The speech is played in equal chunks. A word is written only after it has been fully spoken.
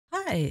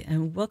Hi,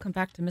 and welcome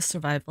back to Miss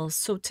Survival.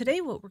 So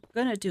today what we're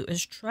going to do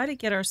is try to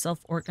get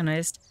ourselves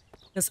organized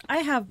because I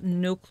have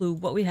no clue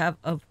what we have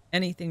of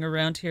anything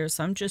around here.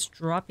 So I'm just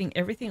dropping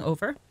everything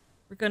over.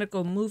 We're going to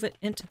go move it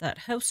into that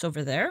house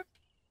over there.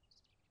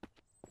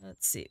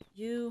 Let's see,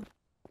 you.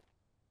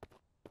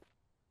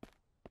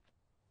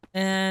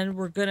 And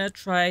we're going to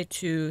try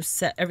to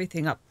set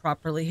everything up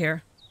properly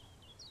here.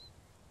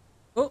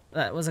 Oh,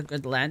 that was a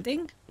good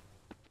landing.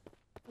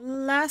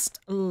 Last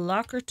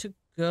locker to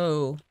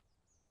go.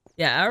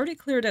 Yeah, I already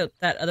cleared out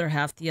that other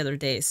half the other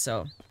day,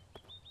 so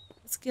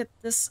let's get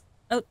this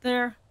out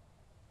there.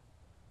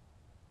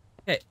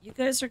 Okay, you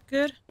guys are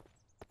good.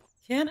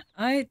 Can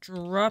I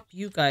drop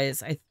you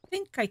guys? I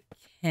think I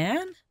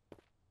can.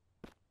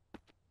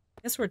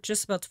 Guess we're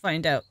just about to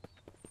find out.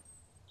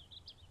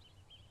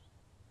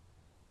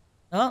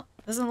 Well,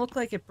 doesn't look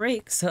like it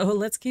breaks, so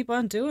let's keep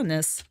on doing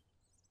this.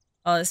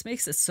 Oh, this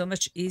makes it so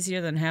much easier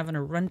than having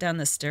to run down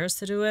the stairs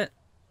to do it.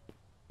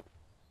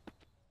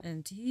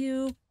 And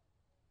you.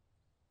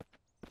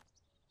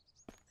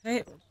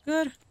 Okay, we're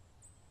good.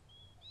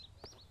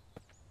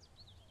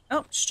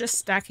 Oh, it's just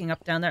stacking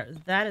up down there.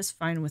 That is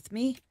fine with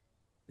me.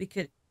 We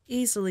could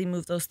easily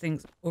move those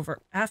things over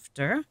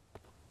after.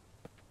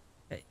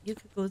 Okay, you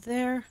could go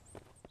there.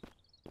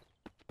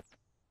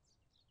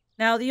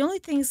 Now, the only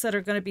things that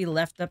are going to be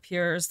left up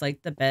here is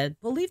like the bed.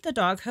 We'll leave the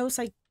doghouse,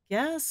 I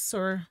guess,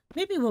 or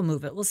maybe we'll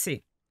move it. We'll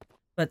see.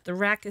 But the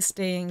rack is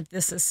staying.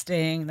 This is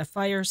staying. The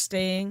fire's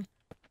staying.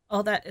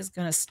 All that is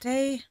going to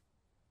stay.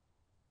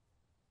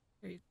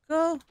 There you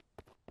go.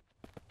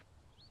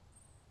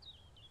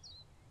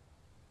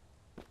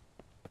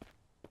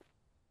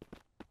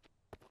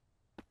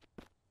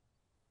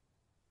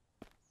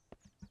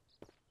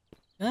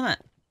 Come on.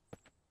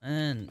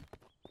 And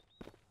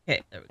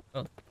okay, there we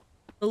go.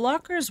 The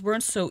lockers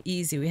weren't so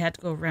easy. We had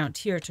to go around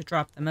here to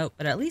drop them out.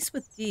 But at least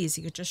with these,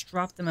 you could just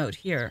drop them out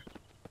here.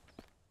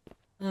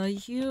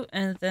 You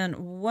and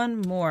then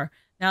one more.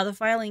 Now the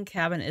filing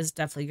cabinet is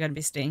definitely going to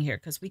be staying here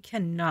because we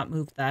cannot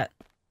move that.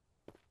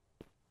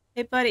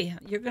 Hey, buddy,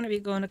 you're going to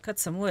be going to cut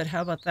some wood.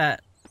 How about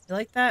that? You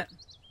like that?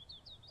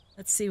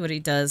 Let's see what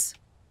he does.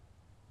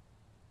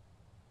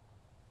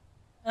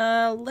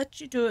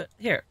 Let you do it.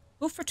 Here,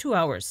 go for 2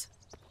 hours.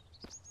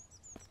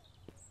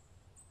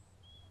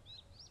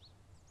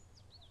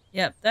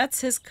 Yep, that's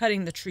his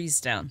cutting the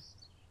trees down.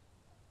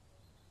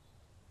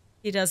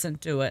 He doesn't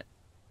do it.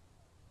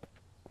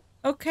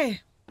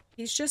 Okay,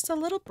 he's just a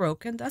little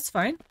broken. That's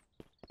fine.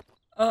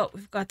 Oh,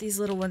 we've got these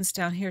little ones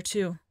down here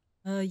too.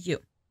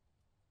 You.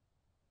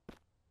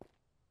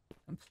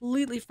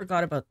 Completely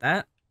forgot about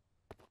that.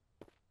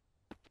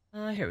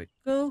 Here we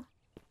go.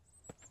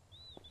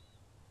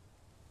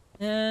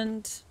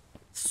 And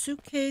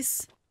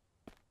suitcase.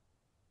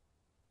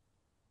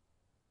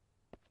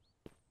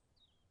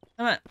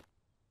 Come on.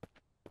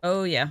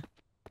 Oh, yeah.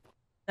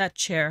 That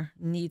chair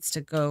needs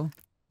to go.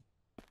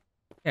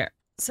 Here,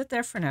 sit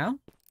there for now.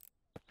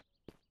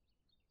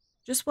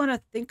 Just want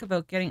to think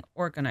about getting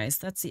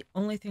organized. That's the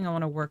only thing I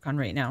want to work on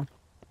right now.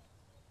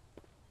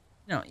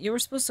 No, you were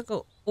supposed to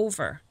go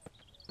over.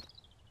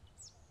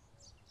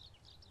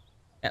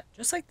 Yeah,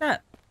 just like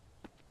that.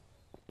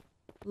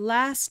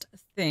 Last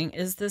thing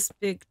is this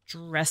big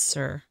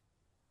dresser.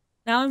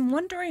 Now, I'm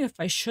wondering if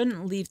I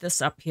shouldn't leave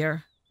this up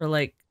here for,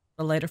 like,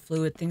 the lighter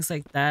fluid, things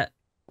like that.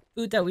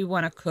 Food that we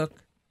want to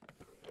cook.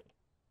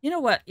 You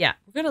know what? Yeah,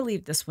 we're going to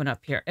leave this one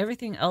up here.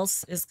 Everything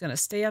else is going to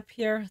stay up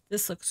here.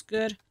 This looks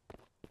good.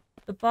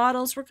 The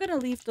bottles, we're going to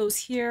leave those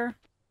here.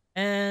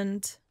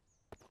 And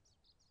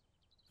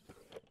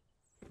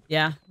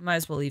yeah, might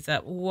as well leave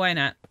that. Why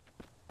not?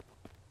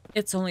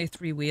 It's only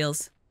 3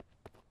 wheels.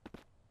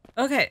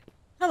 Okay.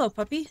 Hello,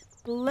 puppy.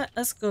 Let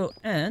us go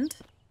and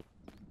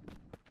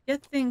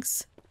get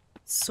things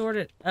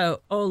sorted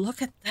out. Oh,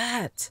 look at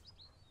that.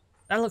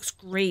 That looks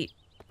great.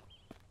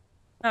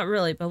 Not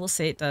really, but we'll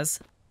say it does.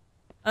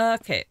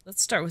 Okay,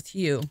 let's start with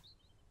you.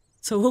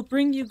 So we'll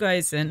bring you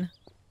guys in.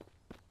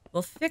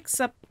 We'll fix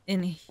up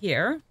in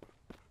here.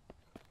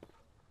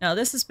 Now,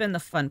 this has been the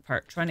fun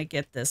part, trying to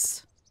get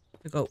this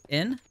to go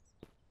in.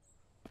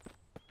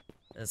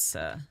 This,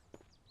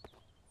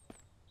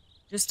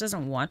 just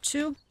doesn't want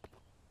to.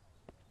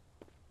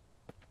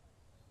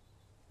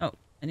 Oh,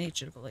 I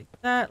need you to go like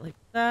that, like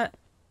that.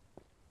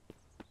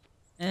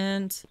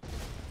 And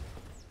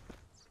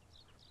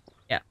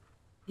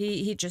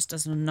He just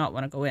does not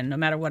want to go in, no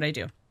matter what I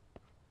do.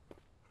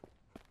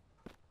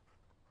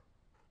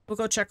 We'll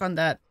go check on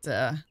that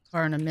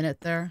car in a minute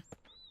there.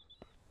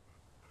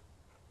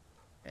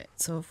 Okay,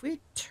 so if we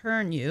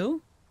turn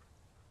you...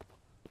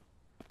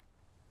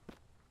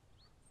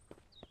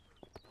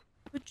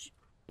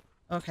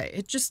 Okay,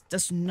 it just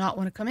does not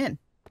want to come in.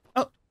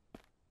 Oh.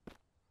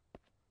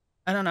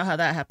 I don't know how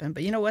that happened,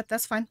 but you know what?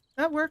 That's fine.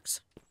 That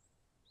works.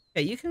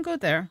 Okay, you can go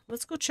there.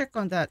 Let's go check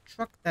on that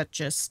truck that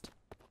just...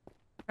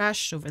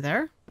 crashed over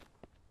there.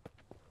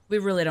 We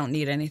really don't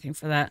need anything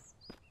for that.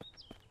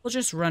 We'll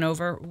just run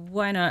over.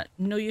 Why not?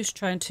 No use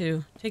trying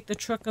to take the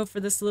truck out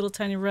for this little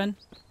tiny run.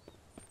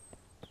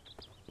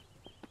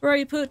 Where are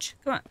you, Pooch?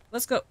 Come on,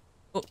 let's go.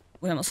 Oh,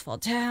 we almost fall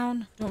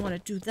down. Don't want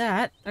to do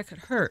that. That could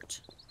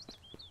hurt.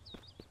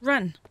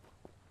 Run.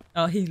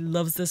 Oh, he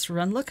loves this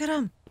run. Look at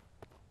him.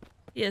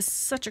 He is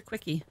such a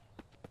quickie.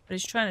 But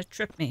he's trying to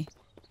trip me.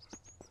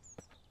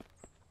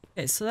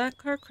 Okay, so that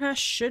car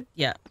crash should,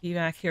 yeah, be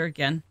back here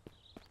again.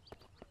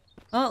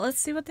 Oh, let's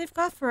see what they've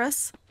got for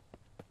us.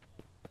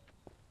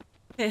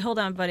 Okay, hold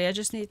on, buddy. I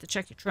just need to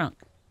check your trunk.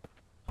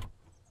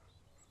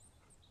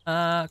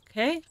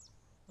 Okay.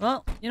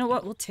 Well, you know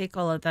what? We'll take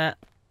all of that.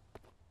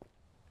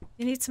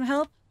 You need some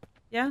help?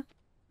 Yeah?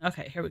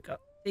 Okay, here we go.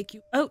 Take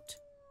you out.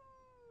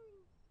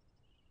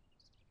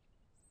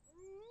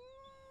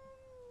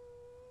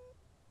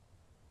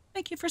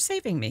 Thank you for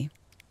saving me.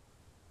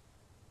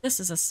 This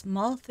is a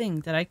small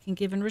thing that I can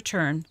give in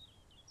return.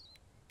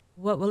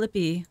 What will it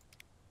be?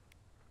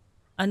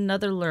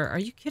 Another lure. Are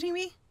you kidding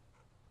me?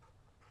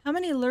 How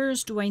many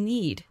lures do I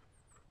need?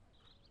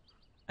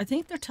 I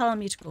think they're telling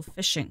me to go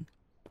fishing.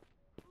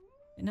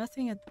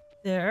 Nothing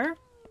there.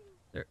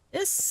 There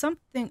is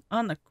something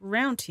on the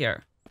ground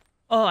here.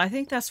 Oh, I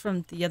think that's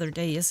from the other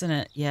day, isn't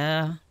it?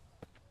 Yeah.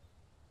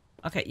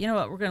 Okay, you know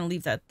what? We're going to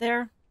leave that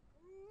there.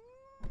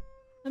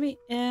 Let me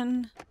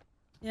in.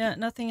 Yeah,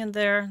 nothing in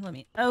there. Let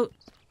me out.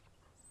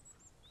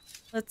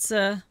 Let's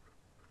tear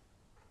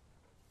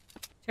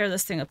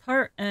this thing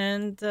apart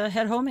and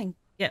head home and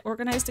get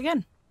organized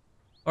again.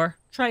 Or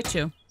try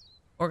to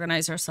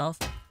organize ourselves.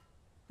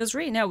 Because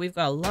right now we've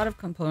got a lot of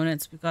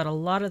components. We've got a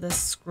lot of this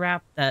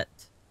scrap that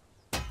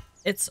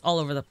it's all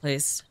over the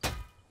place.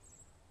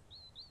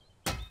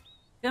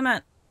 Come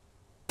on.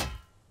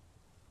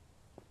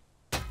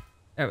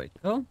 There we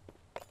go.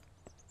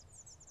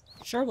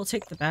 Sure, we'll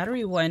take the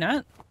battery. Why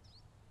not?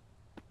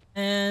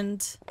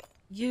 And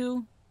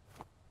you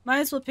might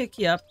as well pick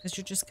you up because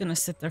you're just going to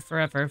sit there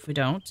forever if we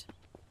don't.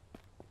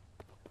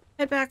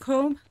 Head back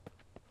home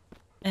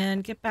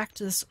and get back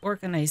to this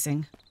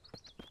organizing.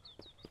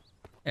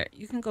 There,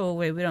 you can go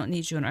away. We don't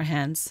need you in our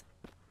hands.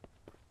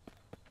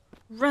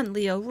 Run,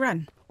 Leo,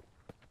 run.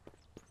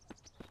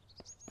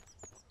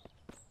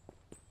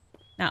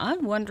 Now,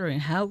 I'm wondering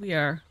how we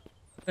are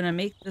going to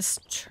make this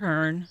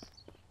turn,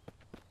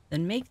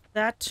 then make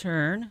that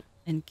turn,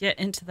 and get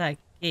into that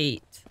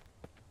gate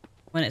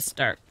when it's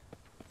dark.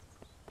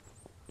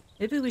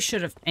 Maybe we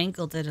should have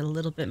angled it a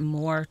little bit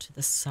more to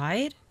the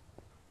side.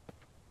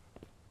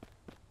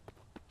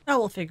 Oh,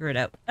 we'll figure it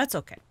out. That's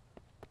okay.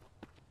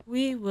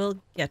 We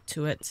will get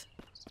to it.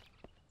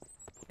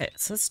 Okay,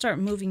 so let's start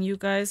moving you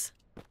guys.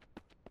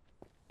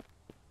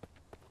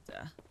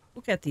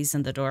 We'll get these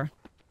in the door.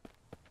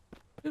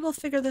 We will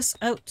figure this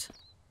out.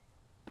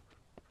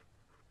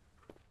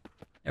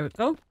 There we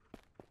go.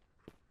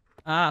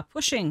 Ah,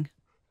 pushing.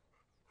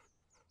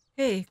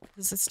 Okay,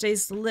 because it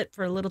stays lit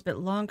for a little bit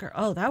longer.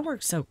 Oh, that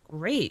works out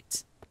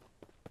great.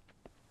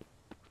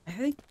 I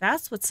think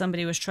that's what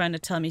somebody was trying to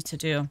tell me to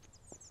do.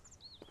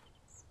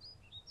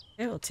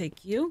 Okay, we'll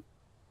take you.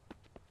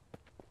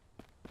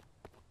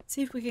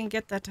 See if we can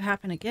get that to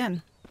happen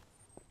again.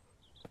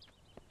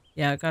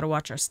 Yeah, I gotta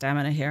watch our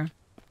stamina here.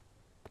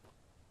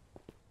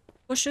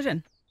 Push it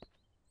in.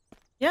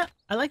 Yeah,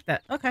 I like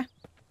that. Okay.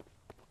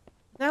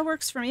 That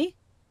works for me.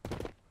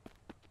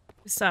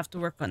 We still have to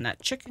work on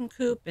that chicken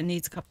coop. It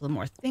needs a couple of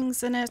more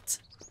things in it.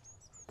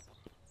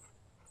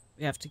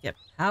 We have to get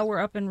power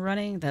up and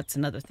running. That's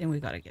another thing we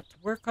gotta get to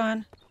work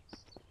on.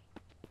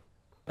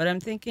 But I'm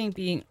thinking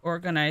being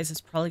organized is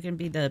probably going to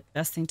be the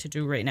best thing to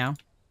do right now.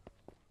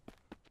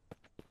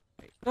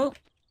 There you go.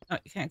 Oh,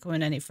 you can't go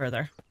in any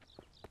further.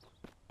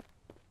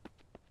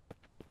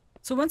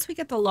 So once we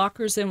get the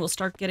lockers in, we'll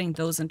start getting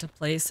those into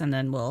place, and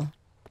then we'll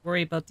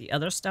worry about the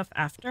other stuff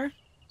after.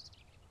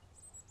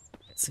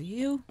 Okay, so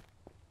you.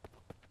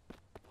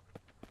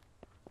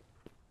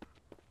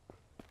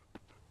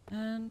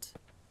 And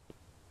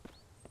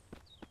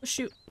push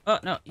you. Oh,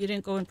 no, you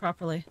didn't go in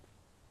properly.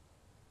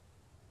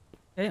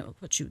 Okay, we'll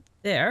put you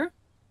there.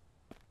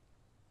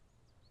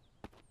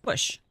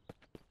 Push.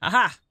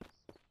 Aha!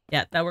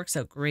 Yeah, that works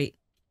out great.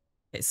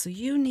 Okay, so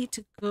you need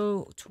to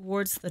go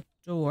towards the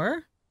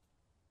door.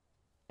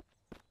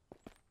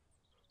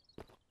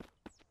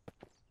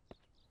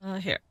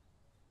 Here.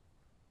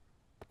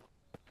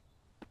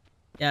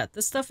 Yeah,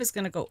 this stuff is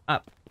going to go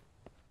up.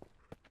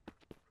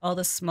 All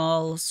the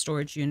small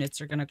storage units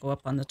are going to go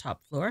up on the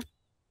top floor.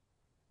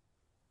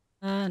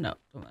 No, don't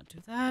want to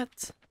do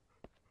that.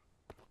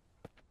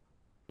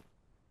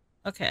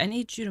 Okay, I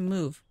need you to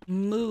move.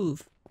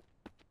 Move.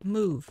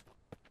 Move.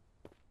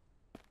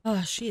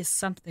 Oh, she is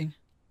something.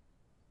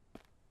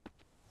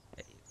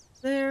 Okay,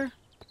 there.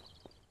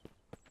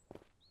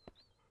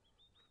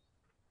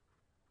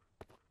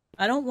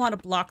 I don't want to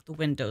block the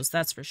windows,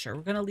 that's for sure.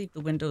 We're going to leave the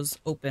windows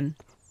open.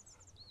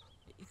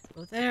 You can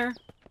go there.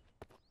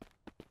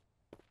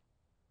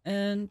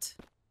 And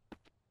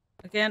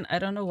again, I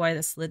don't know why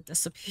this lid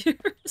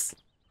disappears.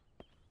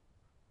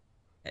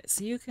 Okay,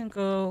 so you can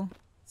go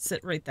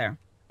sit right there.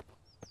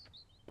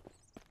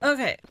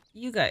 Okay,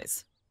 you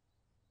guys.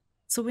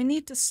 So we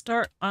need to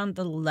start on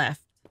the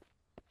left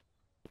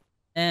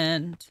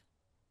and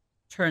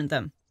turn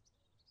them.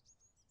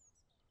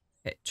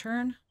 Okay,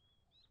 turn.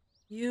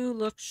 You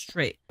look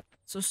straight.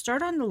 So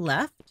start on the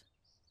left,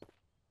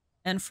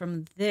 and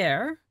from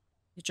there,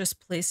 you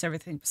just place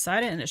everything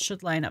beside it, and it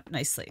should line up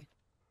nicely.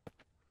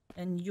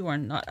 And you are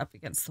not up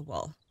against the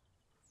wall.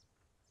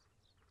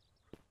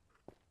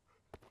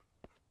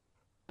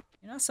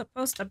 You're not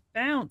supposed to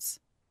bounce.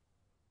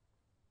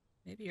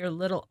 Maybe you're a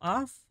little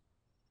off.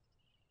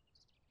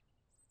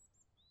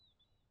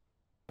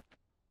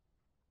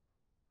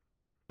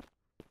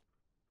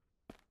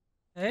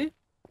 Okay.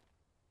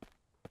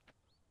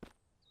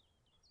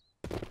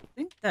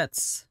 I think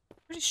that's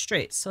pretty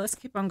straight, so let's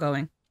keep on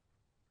going.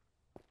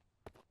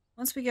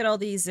 Once we get all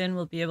these in,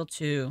 we'll be able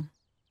to...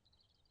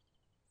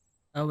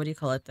 Oh, what do you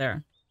call it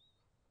there?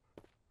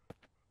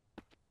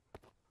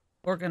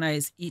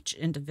 Organize each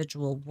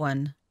individual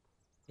one.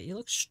 Okay, you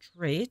look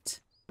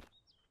straight.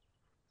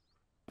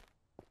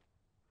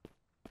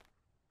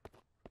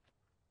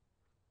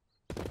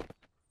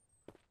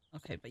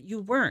 Okay, but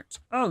you weren't.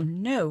 Oh,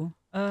 no.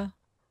 There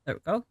we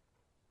go.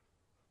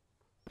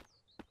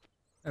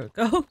 There we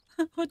go.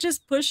 We'll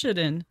just push it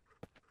in.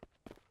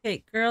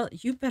 Hey, girl,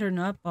 you better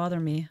not bother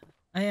me.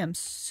 I am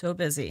so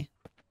busy.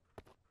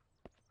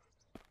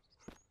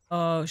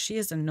 Oh, she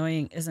is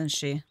annoying, isn't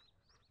she?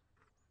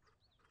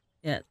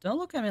 Yeah, don't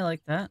look at me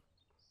like that.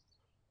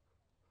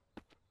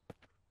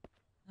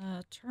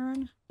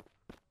 Turn.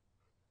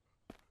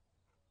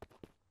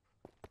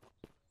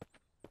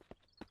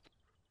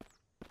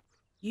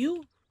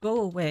 You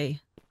go away.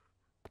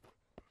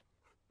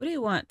 What do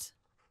you want?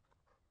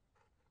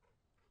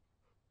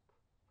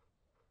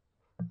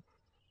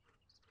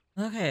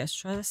 Okay, let's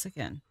try this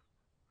again.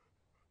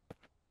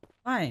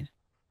 Fine.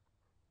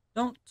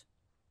 Don't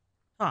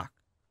talk.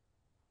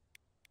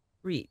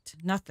 Read.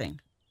 Nothing.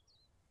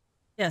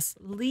 Yes,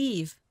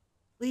 leave.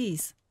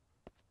 Please.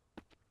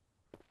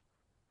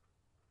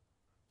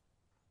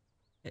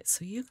 Okay,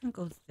 so you can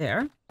go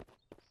there.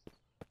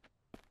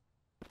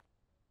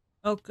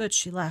 Oh, good,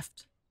 she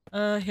left.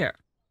 Here.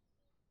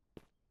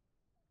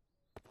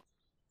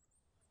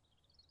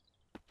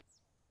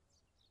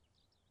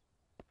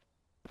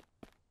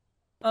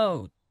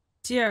 Oh,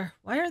 dear.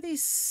 Why are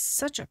these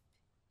such a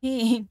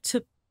pain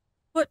to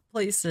put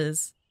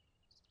places?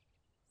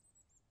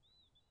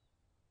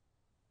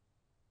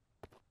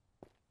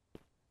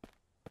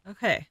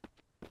 Okay.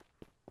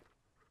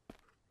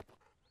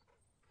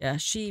 Yeah,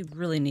 she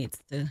really needs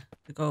to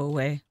go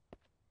away.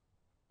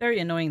 Very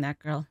annoying, that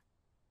girl.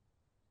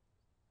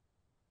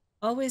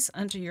 Always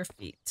under your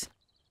feet.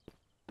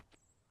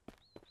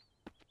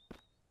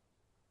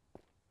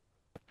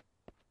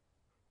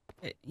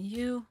 Okay,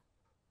 you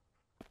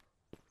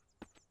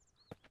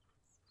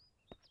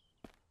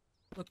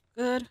look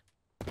good.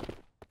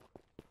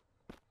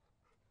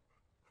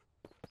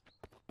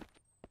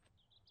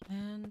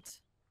 And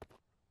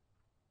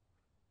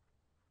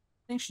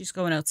I think she's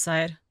going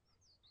outside.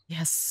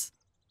 Yes.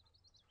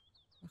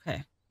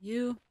 Okay,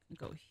 you can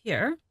go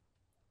here.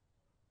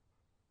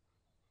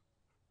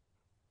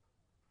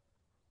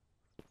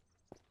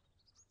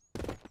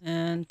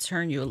 And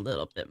turn you a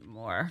little bit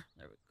more.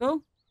 There we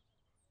go.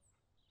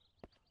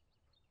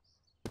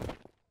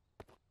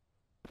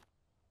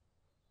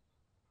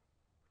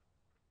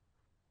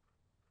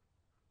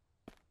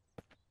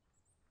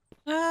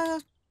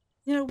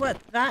 You know what?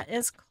 That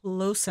is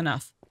close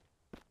enough.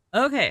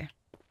 Okay.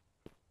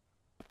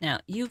 Now,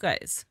 you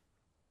guys.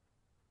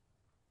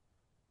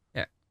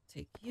 There.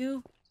 Take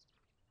you.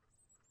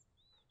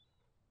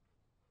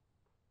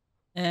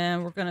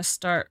 And we're going to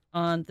start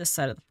on this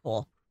side of the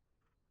pole.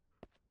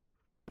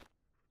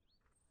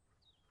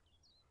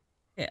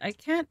 Okay, I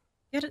can't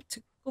get it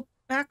to go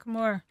back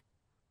more.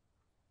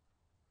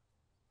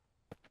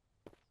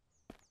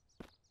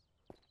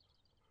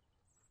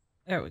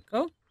 There we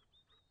go.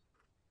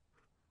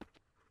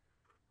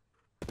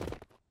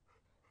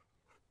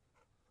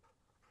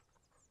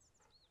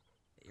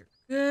 You're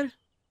good.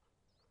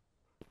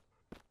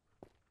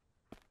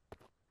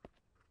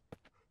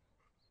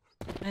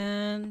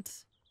 And...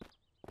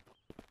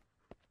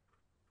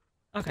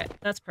 okay,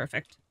 that's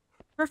perfect.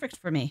 Perfect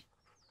for me.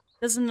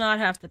 Does not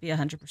have to be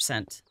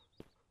 100%.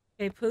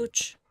 Okay,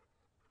 Pooch.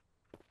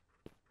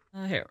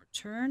 Here,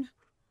 return.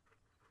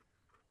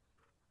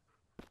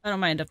 I don't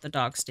mind if the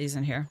dog stays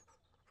in here.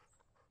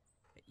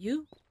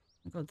 You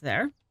go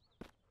there.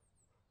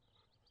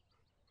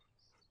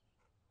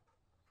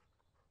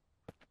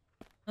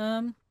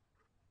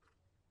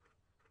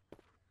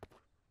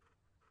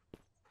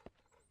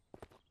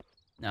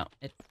 No,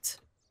 it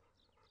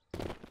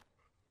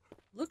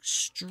looks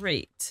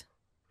straight.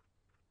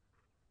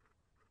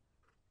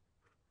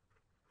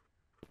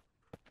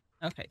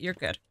 Okay, you're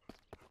good.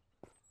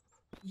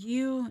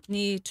 You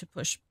need to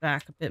push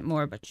back a bit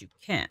more, but you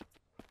can't.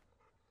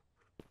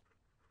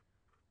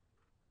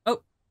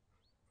 Oh.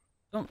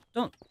 Don't.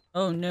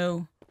 Oh,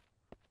 no.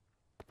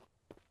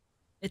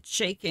 It's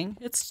shaking.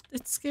 It's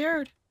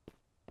scared.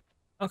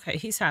 Okay,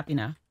 he's happy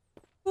now.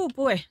 Oh,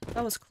 boy.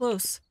 That was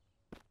close.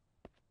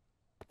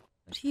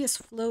 But he is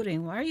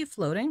floating. Why are you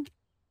floating?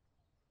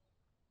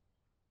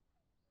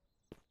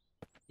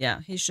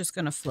 Yeah, he's just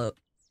gonna float.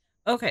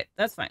 Okay,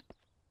 that's fine.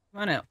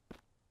 Come on out.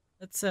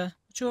 Let's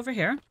put you over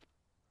here.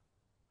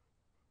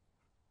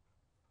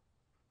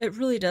 It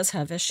really does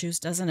have issues,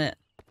 doesn't it?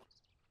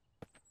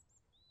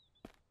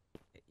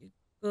 You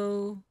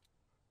go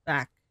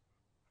back.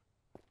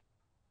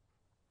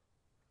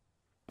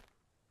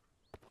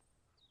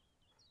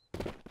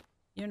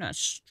 You're not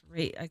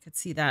straight. I could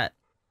see that.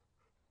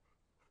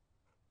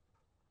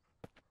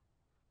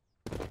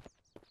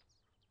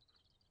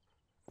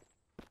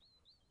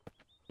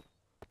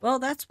 Well,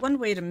 that's one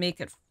way to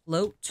make it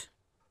float.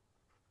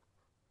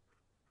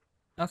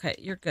 Okay,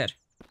 you're good.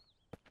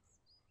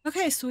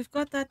 Okay, so we've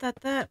got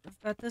that.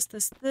 We've got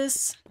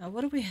this. Now,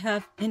 what do we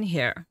have in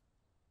here?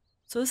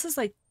 So this is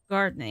like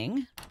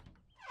gardening.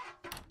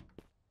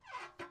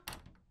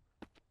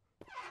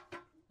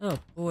 Oh,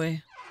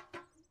 boy.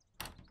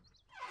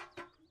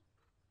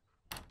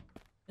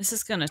 This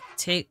is going to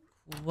take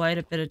quite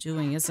a bit of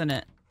doing, isn't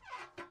it?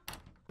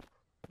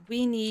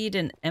 We need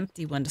an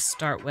empty one to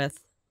start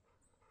with.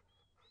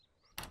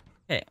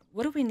 Okay,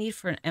 what do we need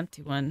for an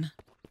empty one?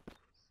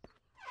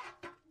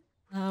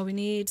 We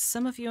need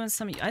some of you and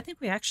some of you. I think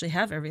we actually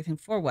have everything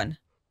for one.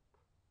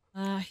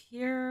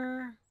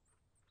 Here.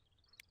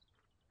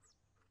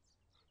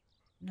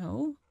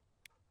 No.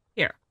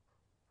 Here.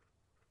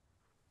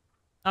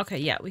 Okay,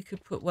 yeah, we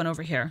could put one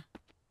over here.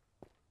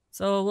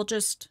 So we'll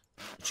just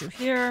put you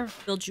here,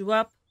 build you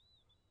up.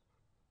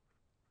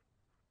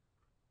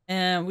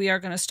 And we are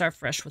going to start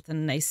fresh with a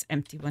nice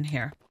empty one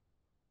here.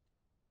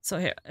 So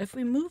here, if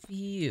we move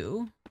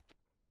you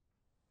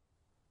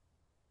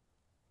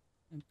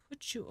and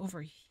put you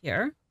over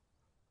here.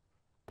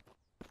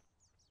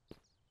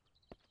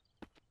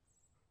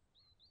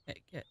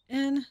 Okay, get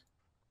in.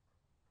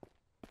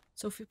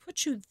 So if we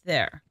put you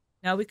there,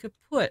 now we could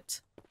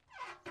put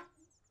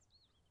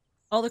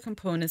all the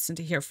components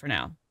into here for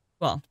now.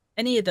 Well,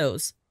 any of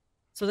those.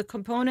 So the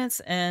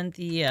components and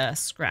the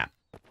scrap.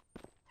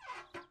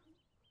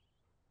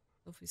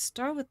 So if we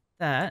start with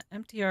that,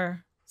 empty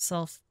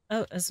ourselves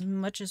out as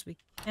much as we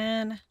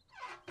can.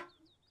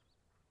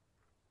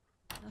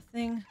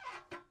 Nothing.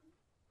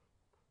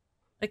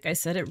 Like I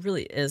said, it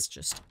really is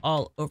just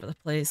all over the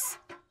place.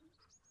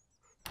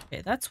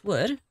 Okay, that's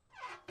wood.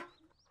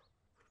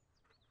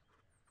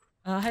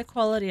 High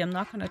quality, I'm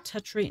not going to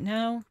touch right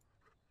now.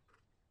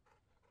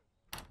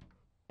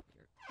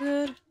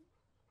 You're good.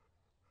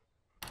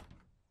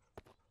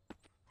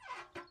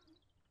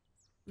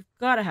 We've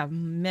got to have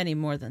many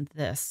more than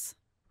this.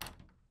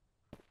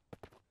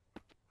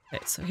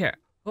 Okay, so here,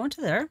 go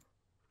into there.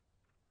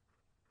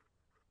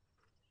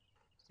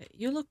 Okay,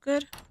 you look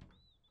good.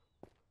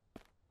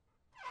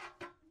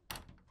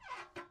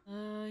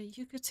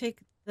 You could take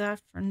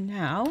that for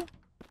now.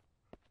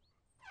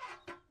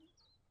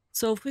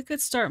 So if we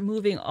could start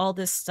moving all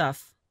this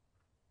stuff,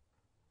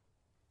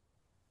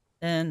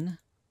 then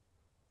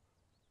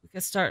we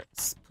could start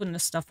putting the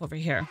stuff over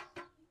here.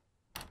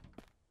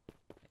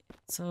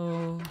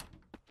 So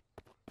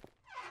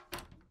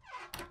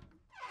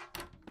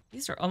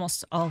these are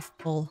almost all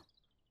full.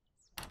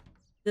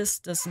 This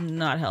does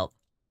not help.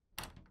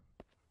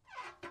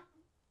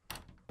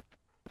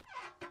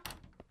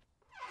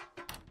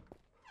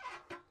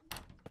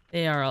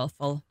 They are all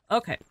full.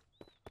 Okay.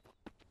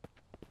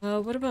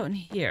 What about in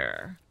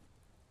here?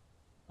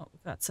 Oh,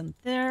 we've got some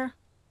there.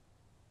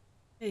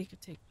 Okay, you could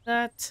take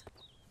that.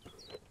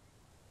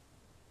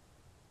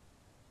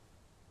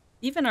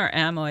 Even our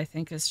ammo, I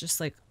think, is just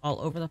like all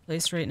over the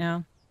place right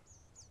now.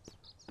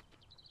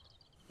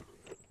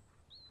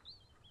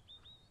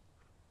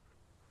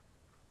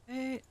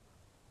 Okay.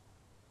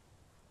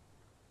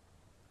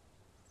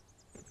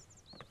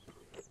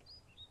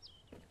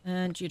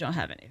 And you don't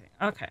have anything.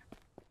 Okay.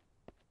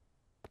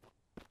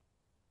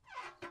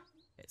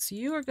 Okay, so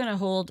you are going to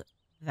hold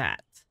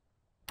that.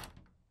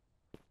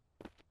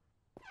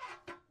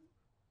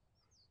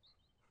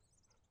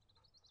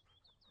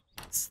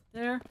 It's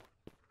there.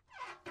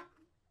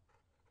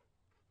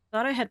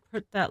 Thought I had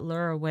put that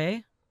lure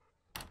away.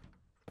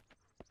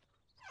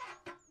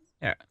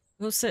 Here,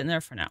 go sit in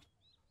there for now.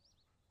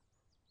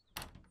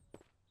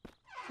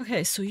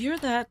 Okay, so you're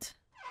that.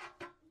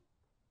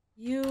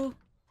 You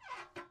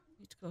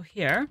need to go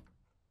here.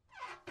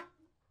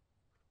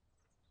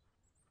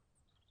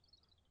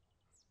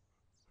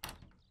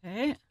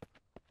 Okay.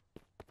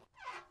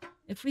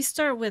 If we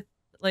start with,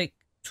 like,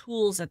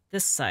 tools at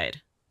this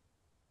side.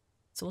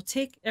 So we'll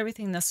take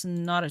everything that's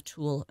not a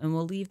tool, and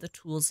we'll leave the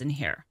tools in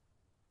here.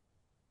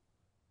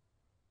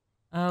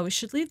 We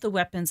should leave the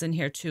weapons in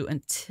here, too,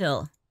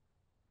 until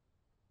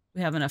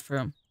we have enough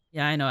room.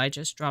 Yeah, I know. I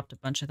just dropped a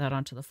bunch of that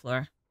onto the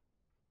floor.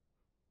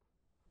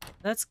 Okay,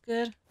 that's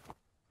good.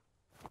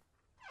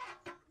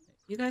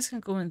 You guys can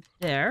go in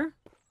there.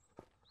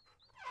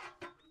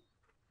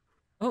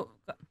 Oh,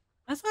 God.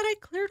 I thought I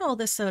cleared all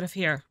this out of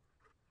here.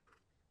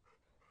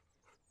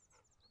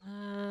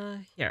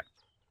 Here.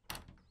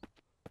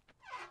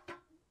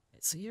 Okay,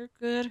 so you're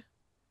good.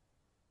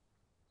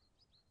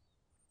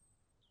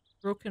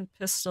 Broken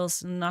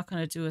pistol's not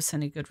going to do us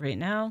any good right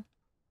now.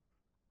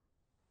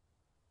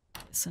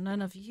 Okay, so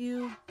none of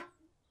you.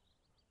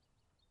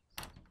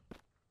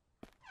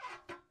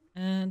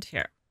 And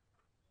here.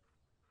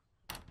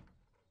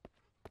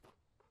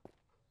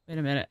 Wait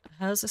a minute.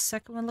 How's the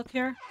second one look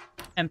here?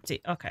 Empty.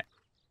 Okay.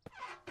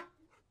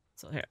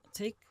 So here, I'll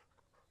take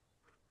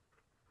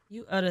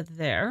you out of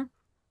there.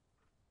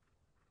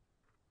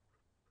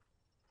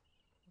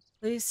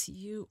 Place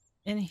you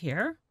in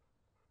here.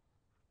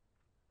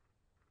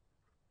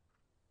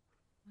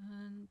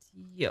 And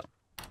you.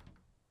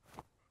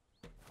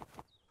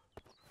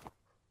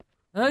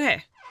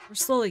 Okay. We're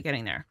slowly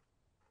getting there.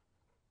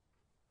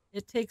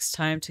 It takes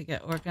time to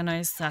get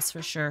organized, that's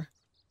for sure.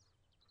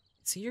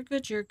 So you're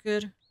good, you're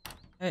good.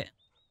 Okay.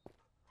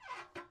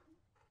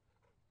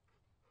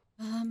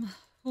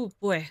 Oh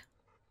boy.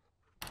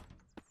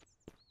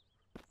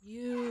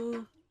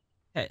 You...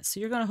 Okay, so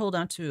you're gonna hold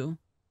on to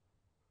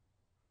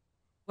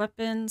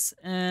weapons,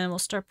 and we'll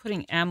start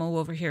putting ammo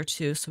over here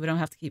too, so we don't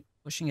have to keep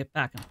pushing it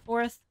back and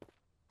forth.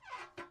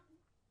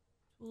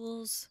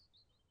 Tools.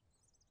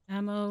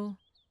 Ammo.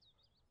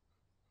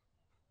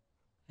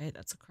 Okay,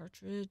 that's a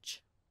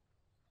cartridge.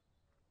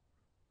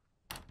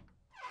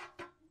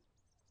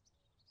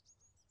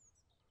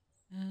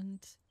 And...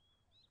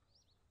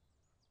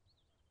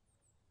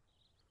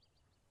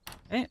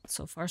 Okay,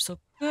 so far so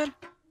good.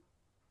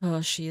 Oh,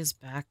 she is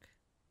back.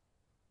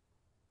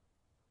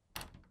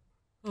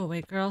 Go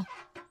away, girl.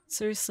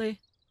 Seriously?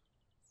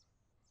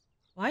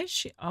 Why is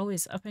she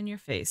always up in your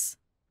face?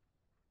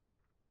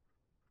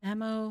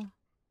 Ammo.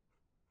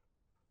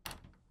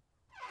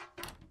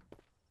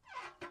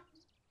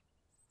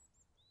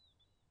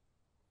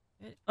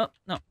 Oh,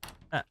 no.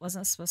 That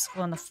wasn't supposed to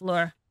go on the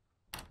floor.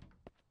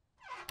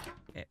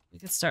 Okay, we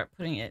could start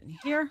putting it in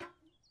here.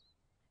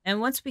 And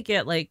once we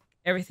get, like,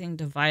 everything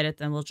divided,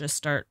 then we'll just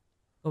start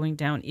going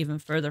down even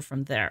further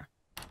from there.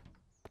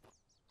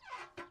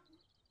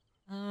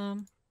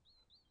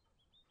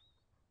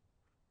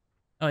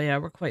 Oh yeah,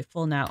 we're quite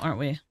full now, aren't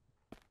we?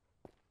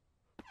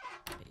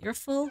 Okay, you're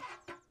full?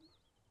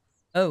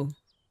 Oh.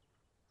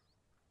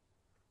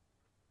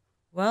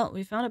 Well,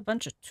 we found a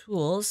bunch of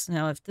tools.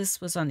 Now, if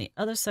this was on the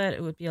other side,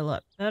 it would be a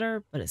lot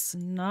better, but it's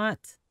not.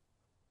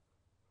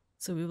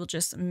 So we will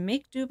just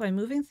make do by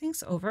moving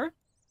things over.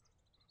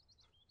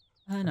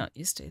 No,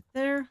 you stay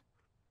there.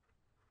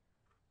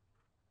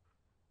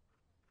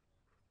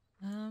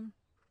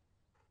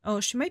 Oh,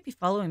 she might be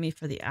following me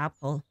for the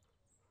apple.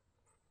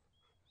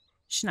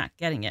 She's not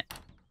getting it.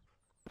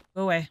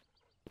 Go away.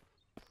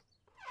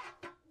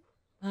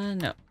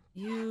 No.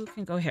 You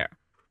can go here.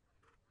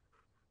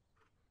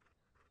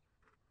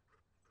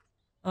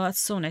 Oh, it's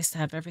so nice to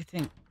have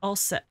everything all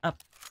set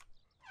up.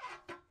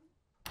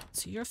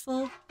 So you're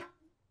full.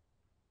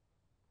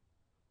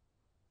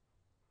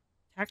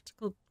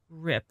 Tactical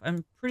grip.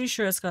 I'm pretty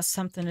sure it's got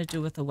something to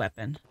do with a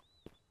weapon.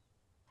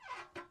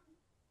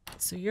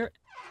 So you're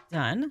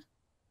done.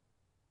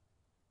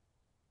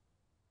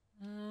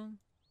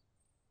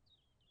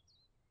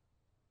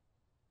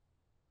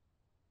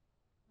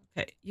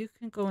 Okay, you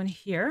can go in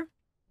here.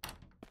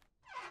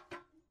 I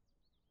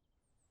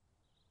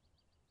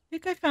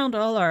think I found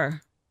all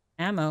our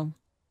ammo.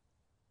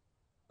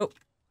 Oh.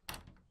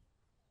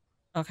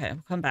 Okay,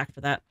 I'll come back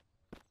for that.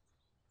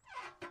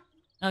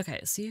 Okay,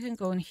 so you can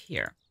go in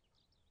here.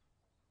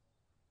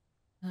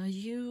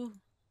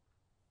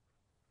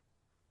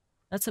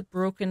 That's a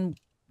broken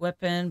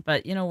weapon,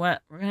 but you know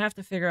what? We're gonna have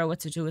to figure out what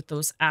to do with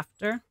those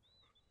after.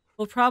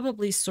 We'll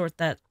probably sort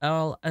that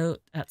all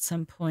out at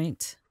some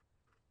point.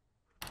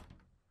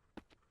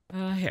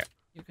 Here.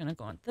 You're gonna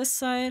go on this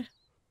side.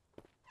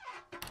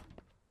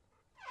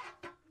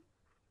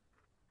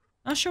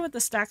 Not sure what the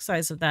stack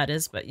size of that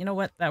is, but you know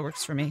what? That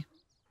works for me.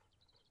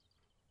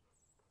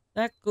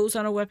 That goes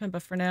on a weapon,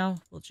 but for now,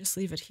 we'll just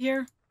leave it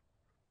here.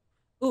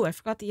 Ooh, I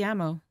forgot the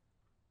ammo.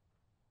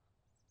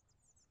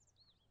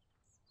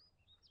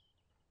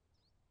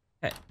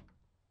 Okay.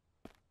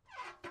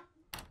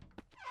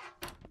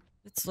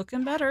 It's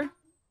looking better.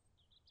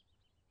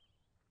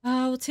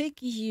 We'll take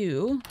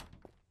you.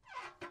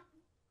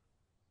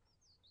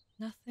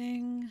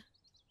 Nothing.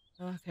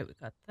 Okay, we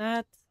got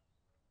that.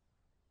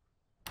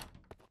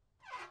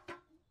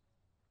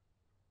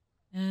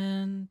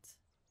 And...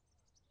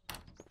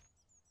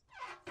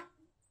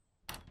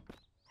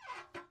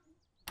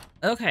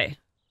 okay.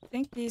 I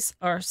think these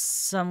are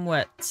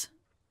somewhat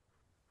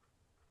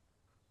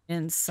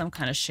in some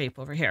kind of shape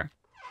over here.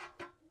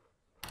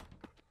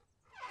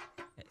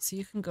 Okay, so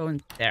you can go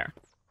in there.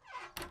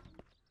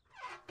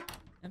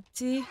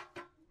 Empty.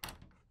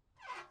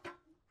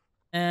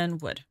 And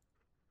wood.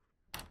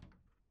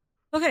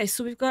 Okay,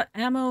 so we've got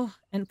ammo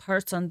and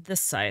parts on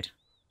this side.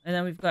 And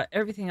then we've got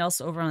everything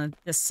else over on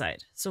this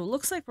side. So it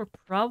looks like we're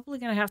probably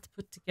going to have to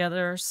put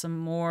together some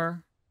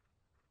more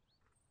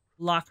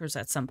lockers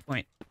at some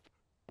point.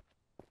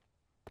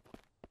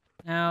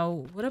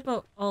 Now, what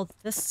about all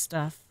this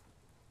stuff?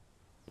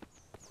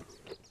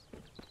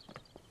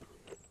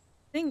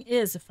 Thing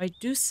is, if I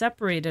do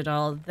separate it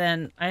all,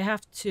 then I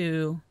have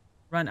to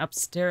run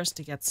upstairs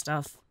to get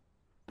stuff.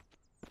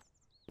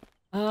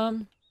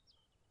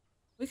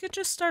 We could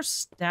just start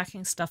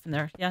stacking stuff in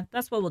there. Yeah,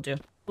 that's what we'll do.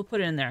 We'll put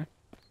it in there.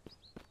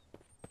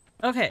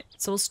 Okay,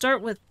 so we'll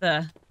start with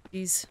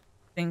these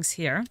things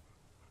here.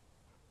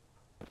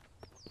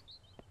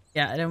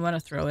 Yeah, I didn't want to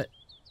throw it.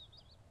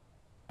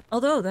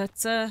 Although,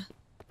 that's a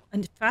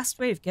fast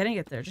way of getting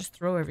it there. Just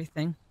throw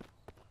everything.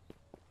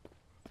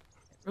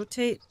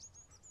 Rotate.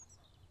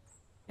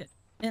 Get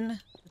in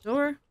the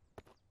door.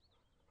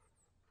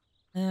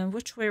 And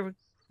which way we're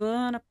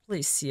gonna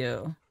place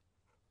you?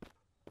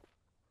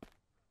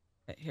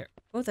 Okay, here.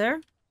 Go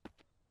there.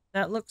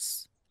 That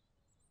looks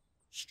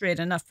straight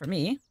enough for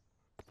me.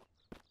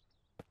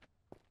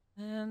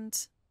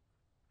 And...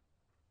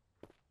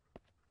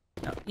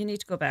 no, you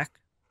need to go back.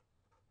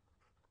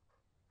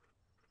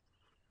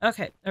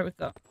 Okay, there we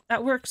go.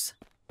 That works.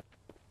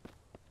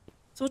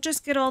 So we'll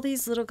just get all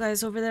these little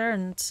guys over there,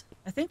 and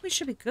I think we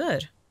should be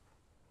good.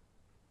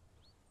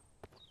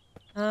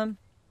 Okay,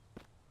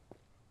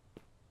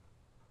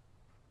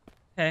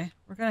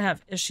 we're gonna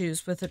have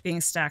issues with it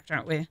being stacked,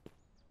 aren't we?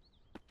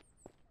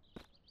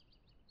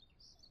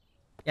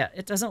 Yeah,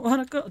 it doesn't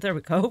want to go. There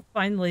we go.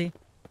 Finally.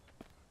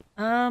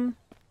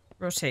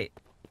 Rotate.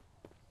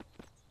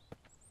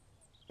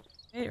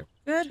 Okay, you're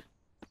good.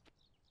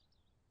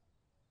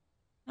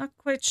 Not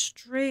quite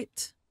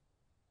straight.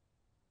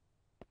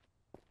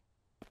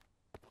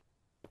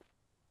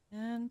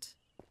 And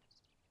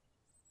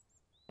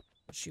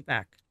push you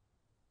back.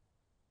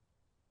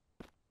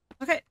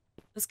 Okay,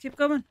 let's keep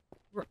going.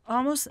 We're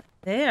almost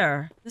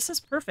there. This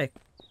is perfect.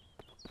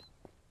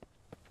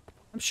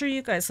 I'm sure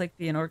you guys like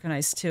being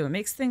organized too. It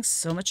makes things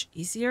so much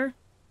easier.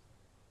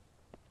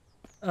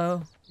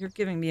 Oh, you're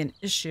giving me an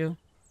issue.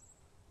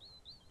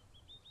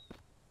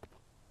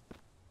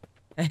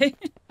 Okay.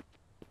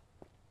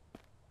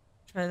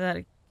 Try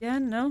that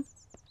again. No.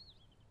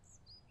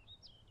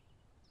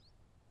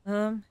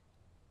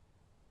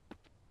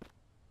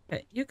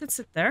 Okay, you could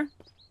sit there.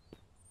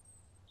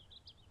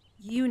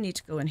 You need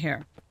to go in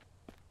here.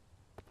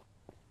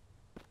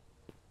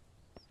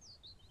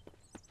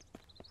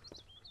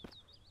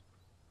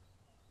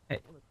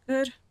 Okay, you look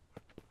good.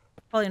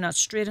 Probably not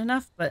straight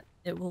enough, but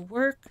it will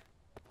work.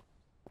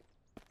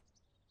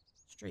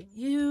 Straighten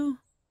you.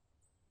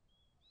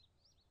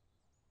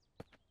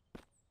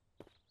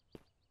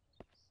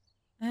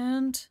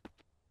 And...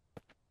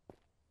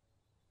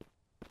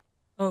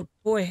 oh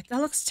boy, that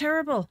looks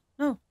terrible.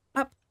 No,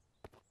 up.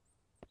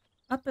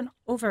 Up and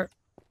over.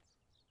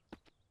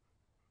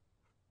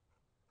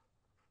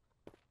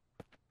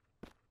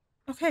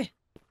 Okay,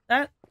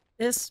 that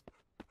is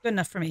good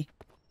enough for me.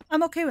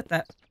 I'm okay with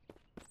that.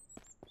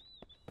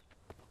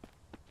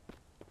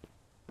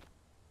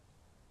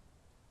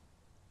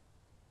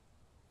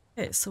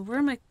 Okay, so where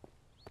am I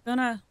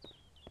gonna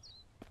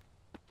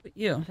put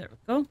you? There we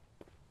go.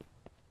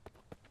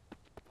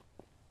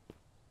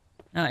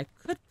 Now I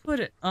could put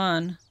it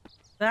on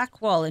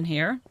back wall in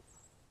here.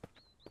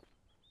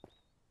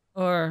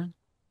 Or,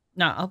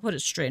 no, I'll put it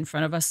straight in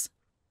front of us.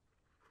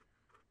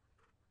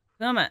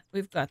 Come on,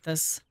 we've got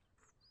this.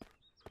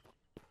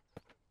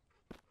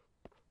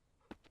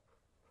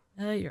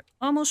 You're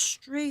almost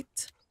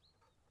straight.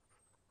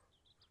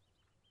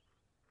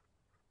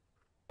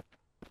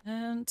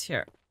 And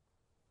here.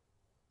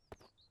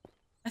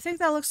 I think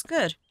that looks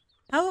good.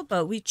 How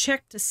about we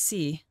check to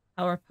see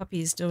how our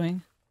puppy's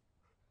doing?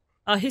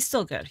 Oh, he's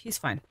still good. He's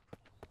fine.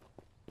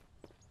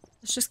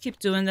 Let's just keep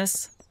doing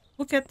this.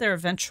 We'll get there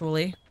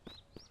eventually.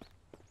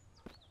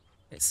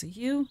 Okay, so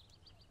you.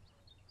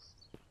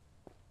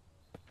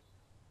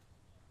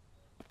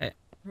 Okay,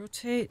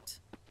 rotate.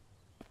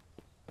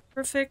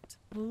 Perfect.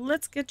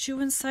 Let's get you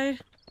inside.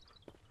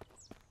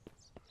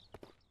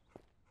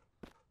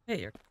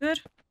 Okay, you're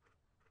good.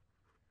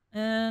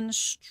 And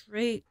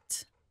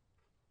straight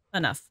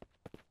enough.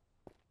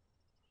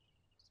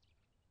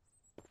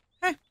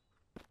 Okay.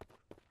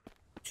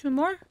 2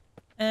 more.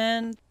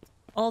 And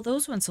all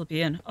those ones will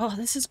be in. Oh,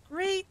 this is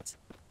great.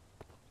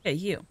 Okay,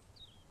 you.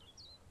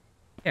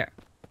 Here.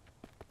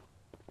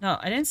 No,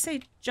 I didn't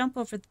say jump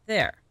over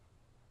there.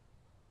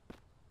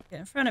 Get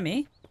in front of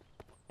me.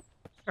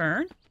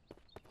 Turn.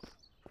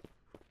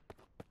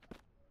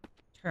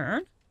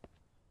 Turn.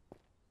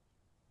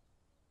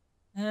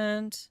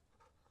 And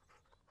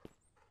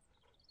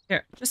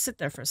here, just sit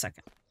there for a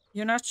second.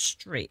 You're not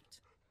straight.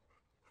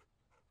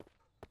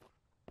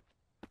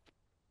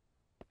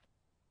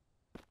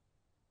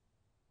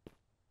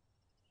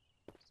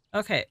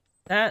 Okay,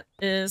 that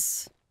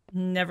is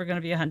never going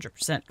to be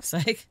 100% because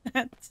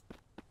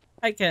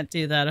I can't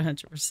do that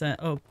 100%.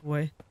 Oh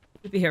boy,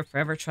 we'd be here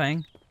forever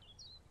trying.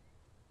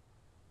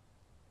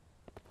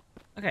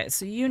 Okay,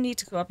 so you need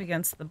to go up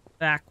against the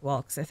back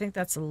wall because I think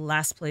that's the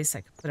last place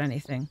I could put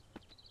anything.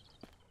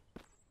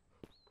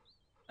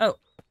 Oh.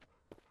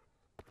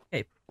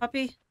 Okay,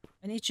 puppy,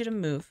 I need you to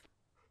move.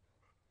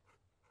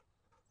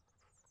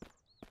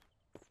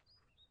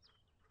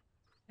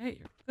 Okay,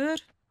 you're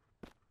good.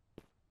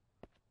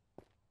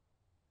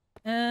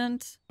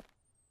 And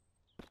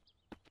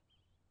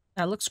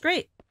that looks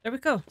great. There we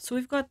go. So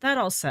we've got that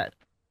all set.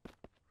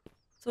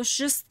 So it's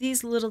just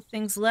these little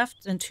things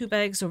left and 2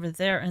 bags over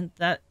there, and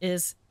that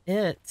is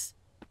it.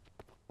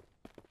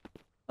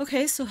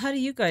 Okay, so how do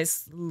you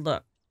guys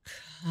look?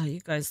 Oh, you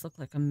guys look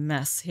like a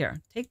mess.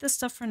 Here, take this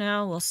stuff for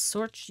now. We'll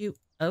sort you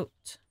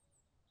out.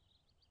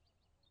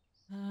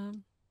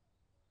 Um,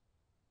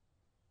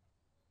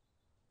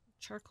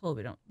 charcoal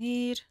we don't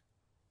need.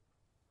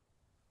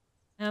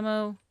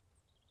 Ammo.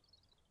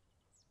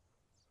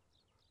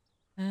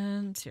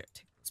 And here,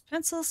 take those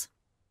pencils.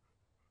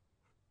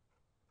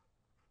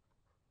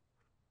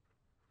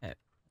 Okay,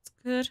 that's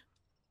good.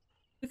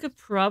 We could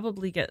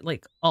probably get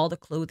like all the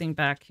clothing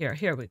back here.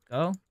 Here we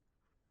go.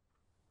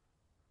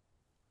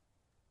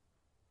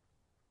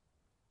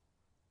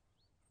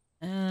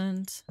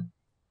 And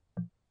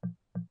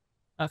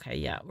okay,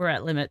 yeah, we're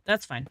at limit.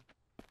 That's fine.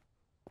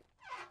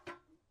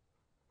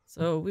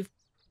 So we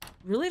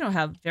really don't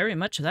have very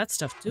much of that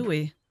stuff, do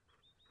we?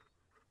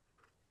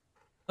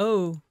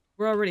 Oh,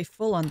 we're already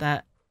full on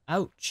that.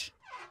 Ouch.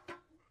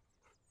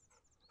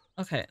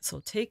 Okay,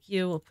 so take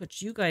you. We'll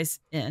put you guys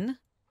in.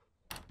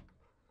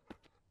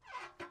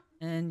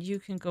 And you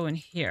can go in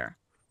here.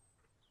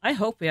 I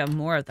hope we have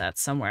more of that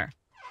somewhere.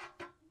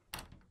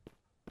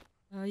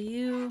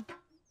 You...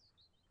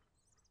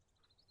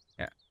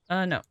 Here.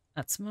 No.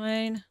 That's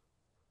mine.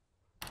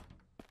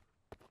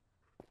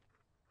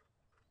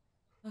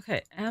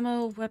 Okay,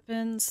 ammo,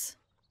 weapons.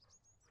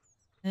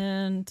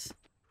 And...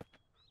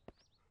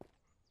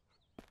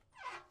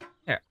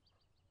 Here.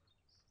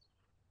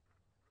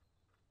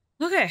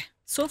 Okay,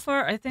 so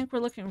far I think we're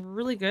looking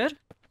really good.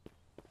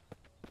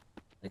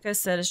 Like I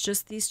said, it's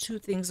just these two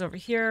things over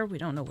here. We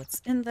don't know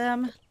what's in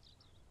them.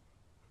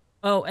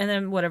 Oh, and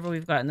then whatever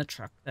we've got in the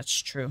truck.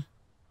 That's true.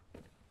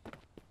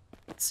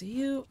 So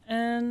you,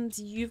 and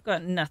you've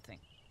got nothing.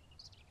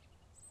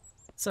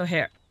 So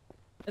here.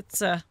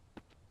 Let's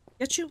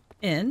get you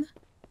in.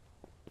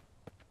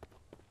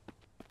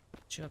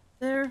 Get you up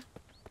there.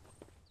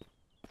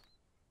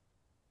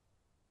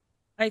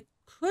 I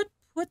could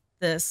put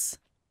this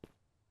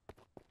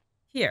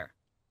here.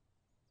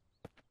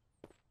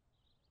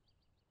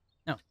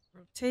 No,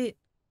 rotate.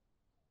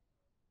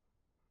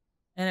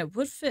 And it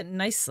would fit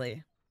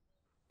nicely.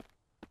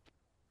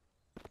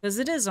 Because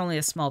it is only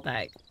a small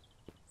bag.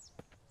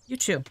 You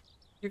too.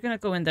 You're going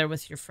to go in there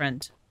with your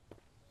friend.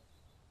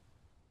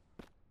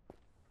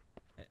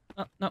 Okay.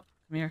 Oh, no.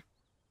 Come here.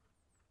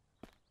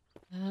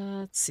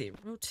 Let's see.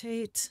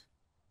 Rotate.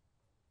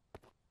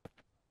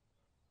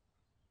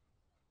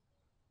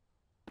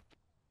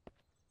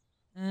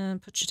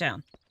 And put you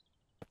down.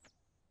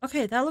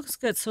 Okay, that looks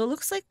good. So it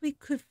looks like we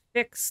could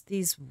fix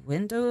these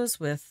windows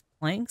with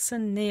planks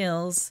and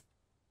nails.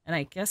 And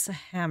I guess a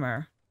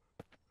hammer.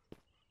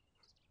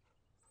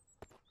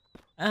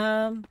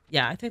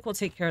 Yeah, I think we'll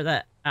take care of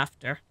that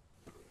after.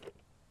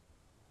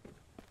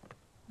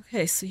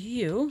 Okay, so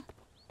you...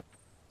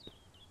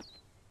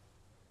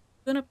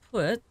 I'm gonna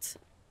put...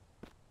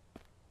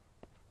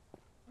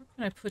 Where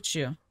can I put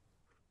you?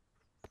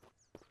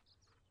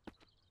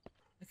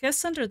 I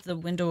guess under the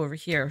window over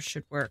here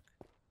should work.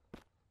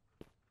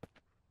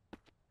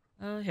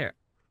 Here.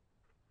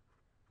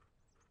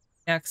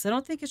 Yeah, because I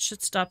don't think it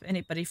should stop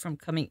anybody from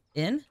coming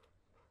in.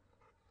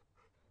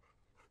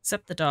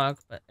 Except the dog,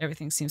 but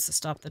everything seems to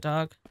stop the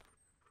dog.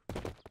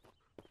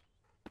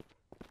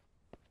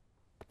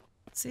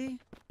 See?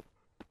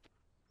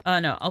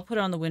 No, I'll put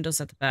it on the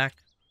windows at the back.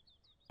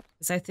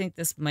 Because I think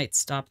this might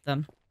stop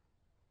them.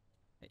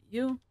 Okay,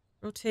 you,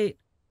 rotate.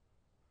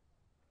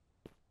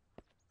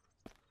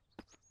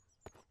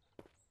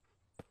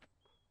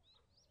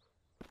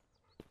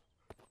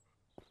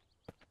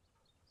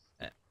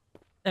 Okay,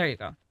 there you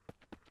go.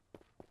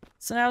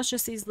 So now it's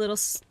just these little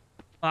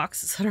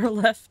boxes that are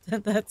left,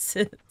 and that's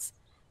it.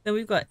 Then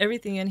we've got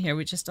everything in here.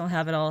 We just don't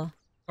have it all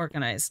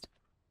organized.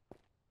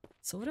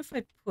 So what if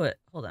I put...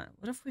 Hold on.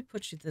 What if we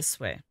put you this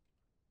way?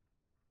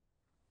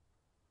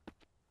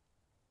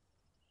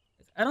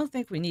 I don't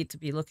think we need to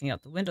be looking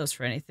out the windows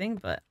for anything,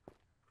 but...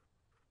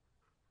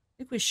 I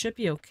think we should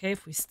be okay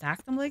if we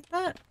stack them like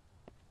that.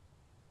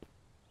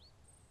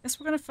 Guess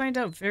we're going to find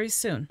out very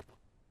soon.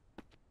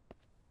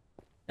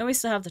 Then we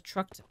still have the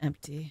truck to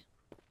empty.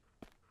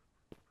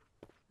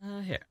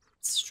 Here.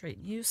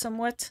 Straighten you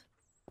somewhat.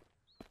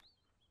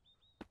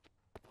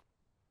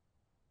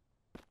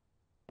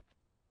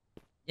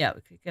 Yeah,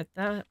 we could get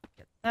that.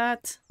 Get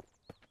that.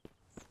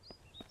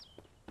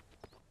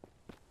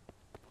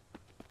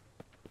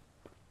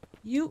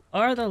 You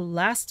are the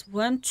last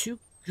one to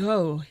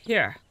go.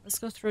 Here, let's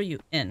go throw you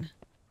in.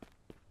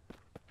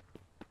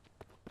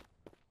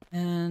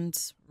 And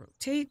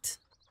rotate.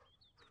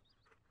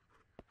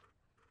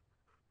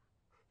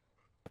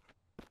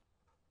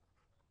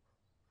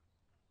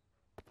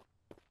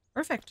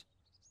 Perfect.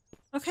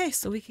 Okay,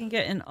 so we can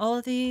get in all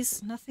of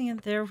these. Nothing in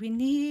there we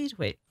need.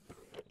 Wait.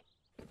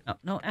 No,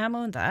 no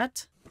ammo in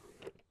that.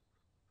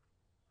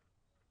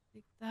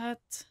 Take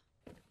that.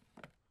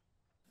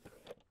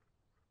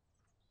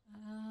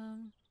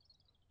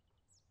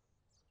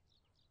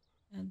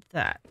 And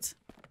that.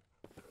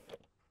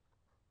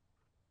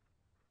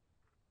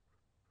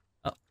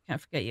 Oh, can't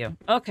forget you.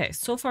 Okay,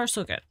 so far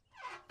so good.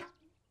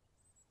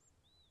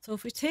 So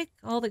if we take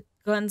all the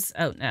guns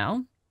out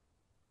now.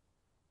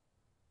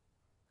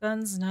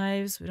 Guns,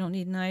 knives. We don't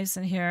need knives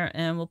in here.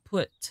 And we'll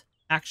put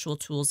actual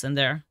tools in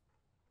there.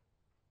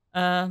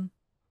 No,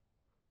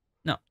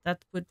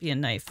 that would be a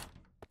knife.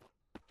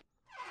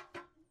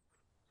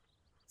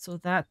 So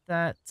that.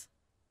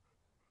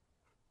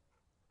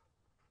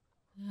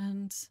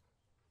 And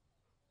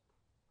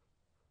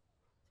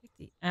take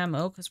the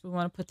ammo because we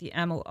want to put the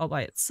ammo all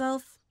by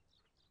itself.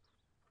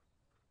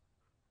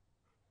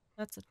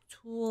 That's a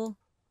tool.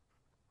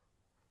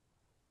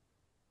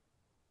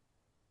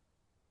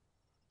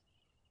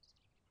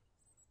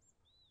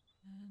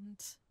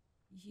 And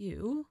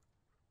you.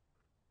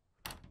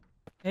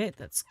 Okay,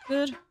 that's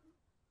good.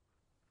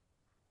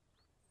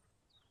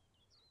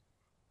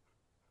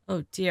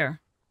 Oh dear.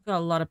 We've got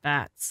a lot of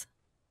bats.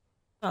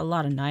 Got a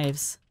lot of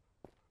knives.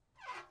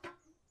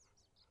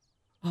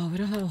 Oh, we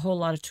don't have a whole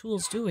lot of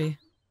tools, do we?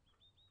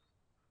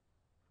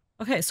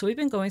 Okay, so we've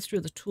been going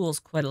through the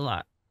tools quite a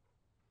lot.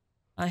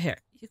 Here,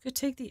 you could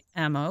take the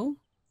ammo.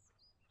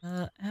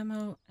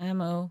 Ammo.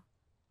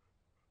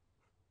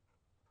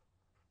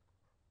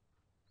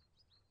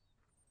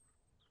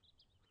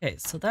 Okay,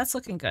 so that's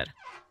looking good.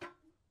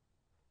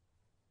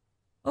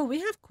 Oh, we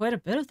have quite a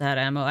bit of that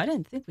ammo. I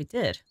didn't think we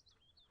did.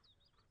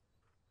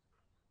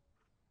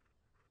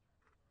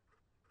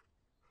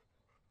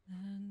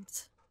 And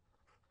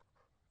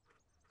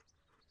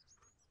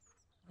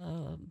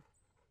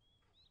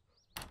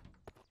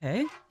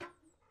okay.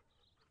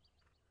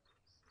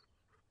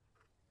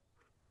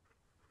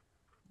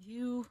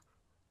 You.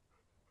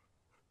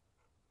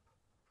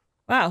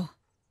 Wow.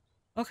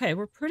 Okay,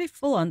 we're pretty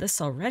full on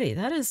this already.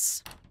 That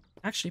is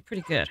actually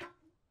pretty good.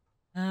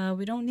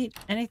 We don't need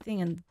anything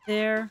in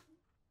there.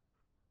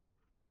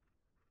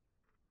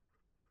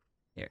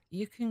 Here,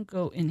 you can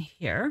go in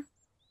here.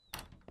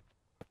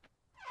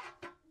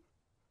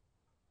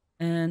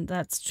 And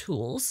that's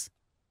tools.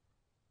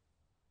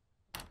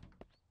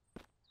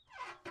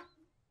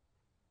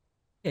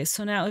 Okay,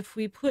 so now if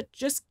we put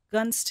just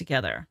guns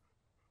together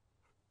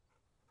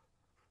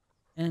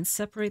and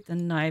separate the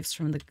knives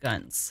from the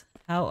guns,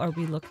 how are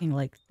we looking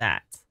like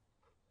that?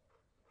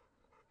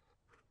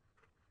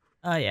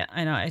 Oh yeah,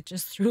 I know. I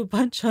just threw a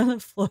bunch on the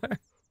floor.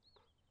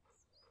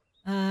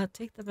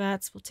 Take the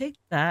bats. We'll take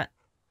that.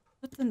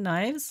 Put the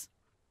knives.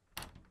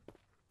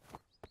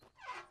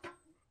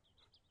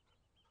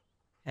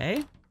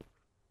 Okay.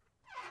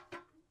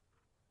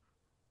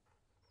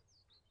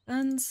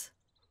 Guns.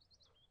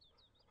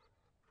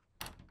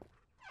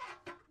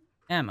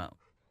 Ammo.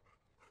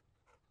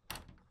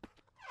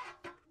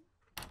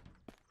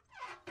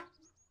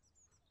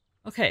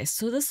 Okay,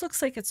 so this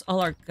looks like it's all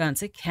our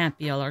guns. It can't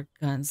be all our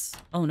guns.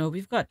 Oh no,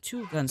 we've got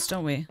 2 guns,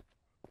 don't we?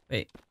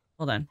 Wait,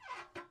 hold on.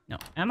 No,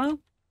 ammo.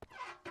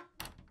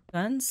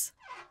 Guns.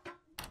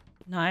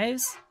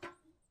 Knives.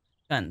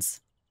 Guns.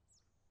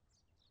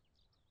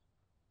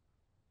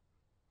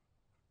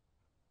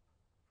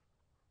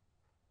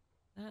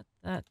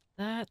 That.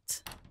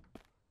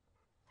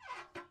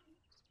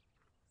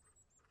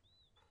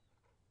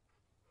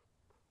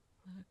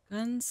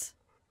 Guns.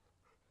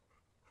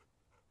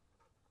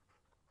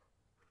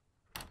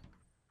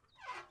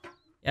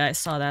 Yeah, I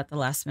saw that the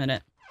last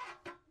minute.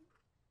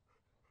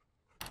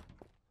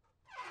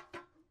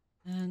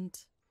 And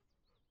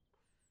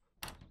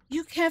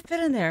you can't fit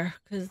in there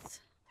because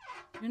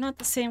you're not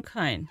the same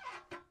kind.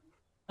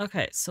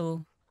 Okay,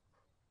 so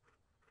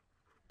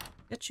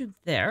get you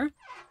there.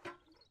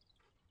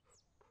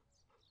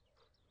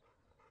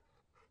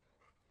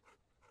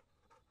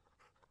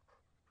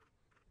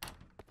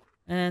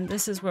 And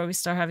this is where we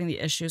start having the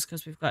issues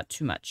because we've got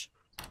too much.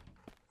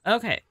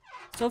 Okay,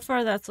 so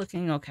far that's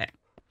looking okay.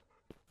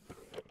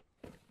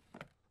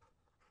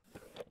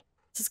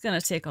 This is going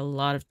to take a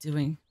lot of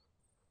doing.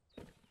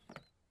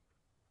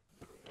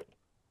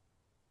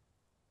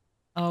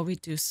 Oh, we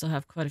do still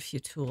have quite a few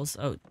tools.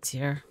 Oh,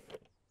 dear.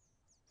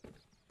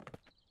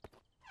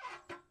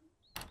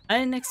 I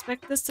didn't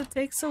expect this to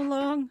take so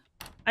long.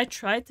 I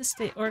tried to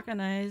stay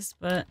organized,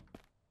 but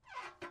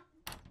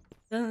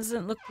it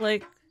doesn't look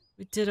like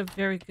we did a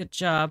very good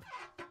job.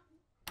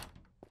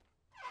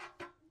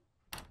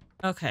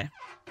 Okay.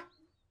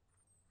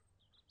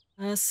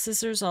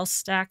 Scissors all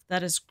stacked.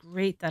 That is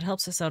great. That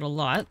helps us out a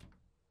lot.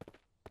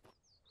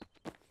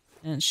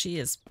 And she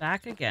is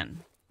back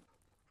again.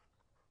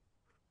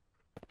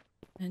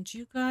 And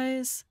you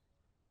guys...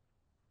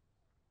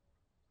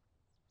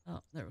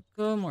 Oh, there we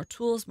go. More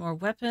tools, more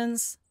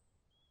weapons.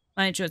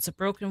 Mind you, it's a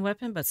broken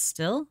weapon, but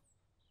still.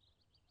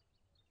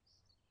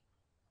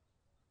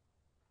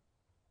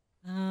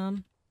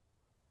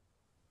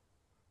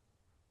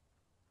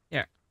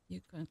 Here,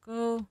 you can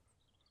go.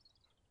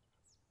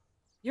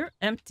 You're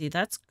empty.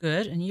 That's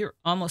good. And you're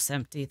almost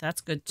empty.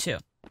 That's good too.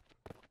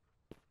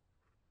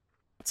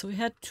 So we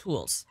had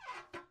tools.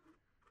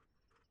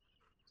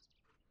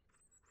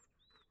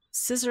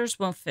 Scissors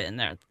won't fit in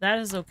there. That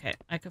is okay.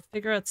 I could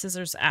figure out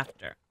scissors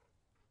after.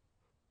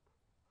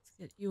 Let's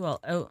get you all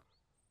out.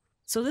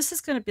 So this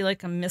is going to be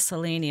like a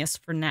miscellaneous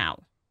for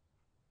now.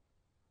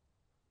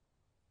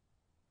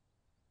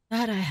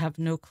 That I have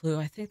no clue.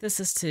 I think this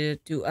is to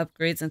do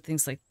upgrades and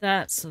things like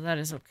that. So that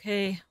is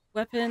okay.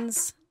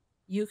 Weapons.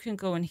 You can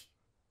go in.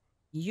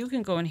 You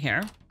can go in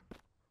here.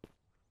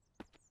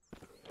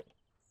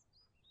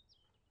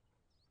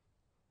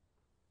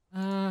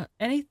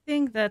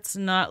 Anything anything that's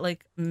not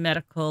like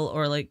medical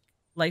or like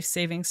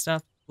life-saving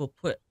stuff, we'll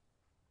put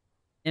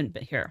in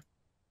here.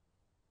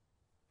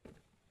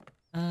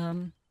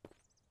 Okay,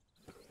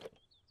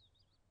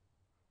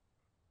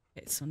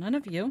 so none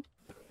of you.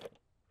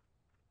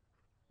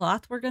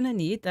 Cloth we're gonna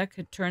need. That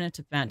could turn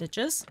into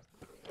bandages.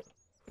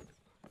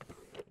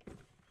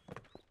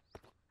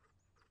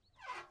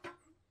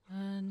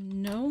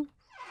 No.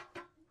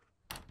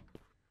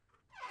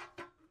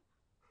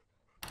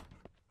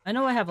 I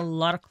know I have a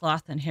lot of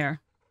cloth in here.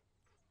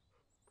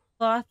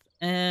 Cloth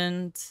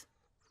and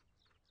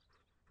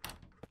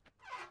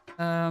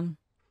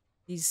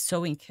these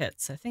sewing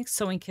kits. I think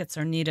sewing kits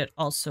are needed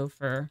also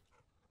for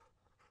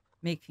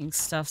making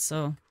stuff,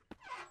 so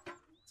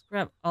let's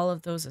grab all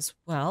of those as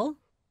well.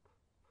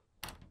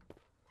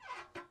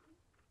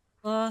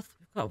 Cloth.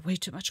 We've got way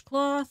too much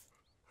cloth.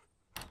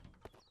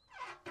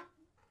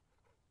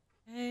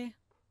 Okay.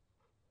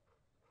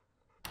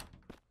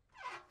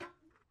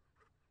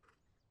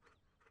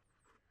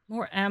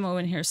 More ammo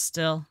in here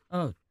still.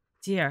 Oh,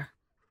 dear.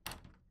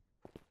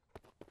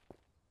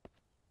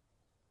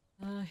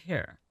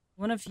 Here.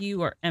 One of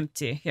you are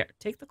empty. Here,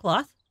 take the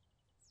cloth.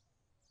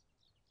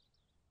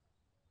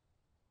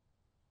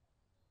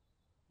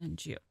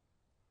 And you.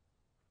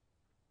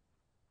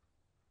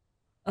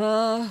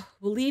 We'll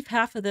leave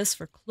half of this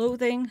for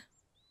clothing.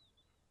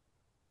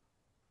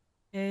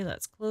 Okay,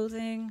 that's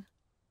clothing.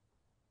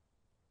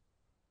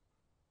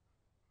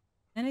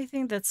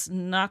 Anything that's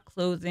not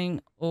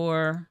clothing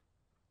or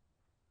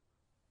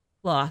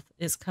cloth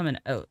is coming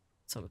out.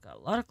 So we've got a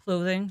lot of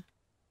clothing.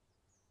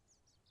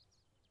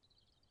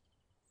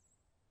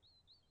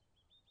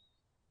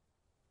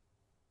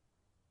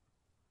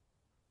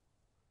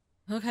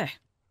 Okay.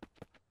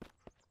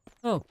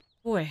 Oh,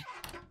 boy.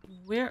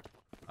 Where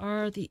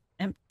are the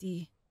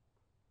empty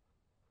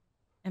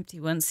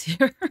ones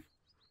here?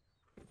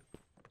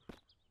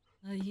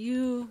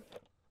 You...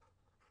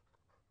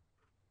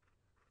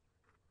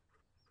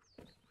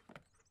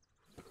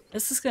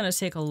 This is going to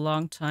take a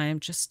long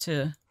time just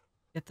to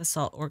get this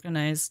all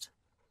organized.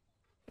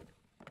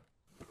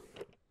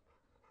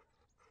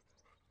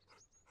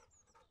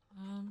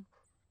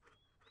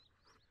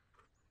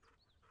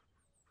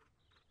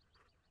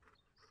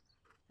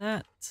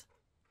 That...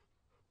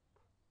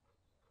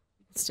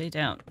 Stay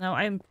down. Now,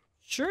 I'm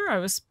sure I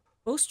was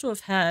supposed to have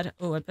had...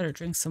 Oh, I better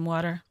drink some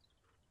water.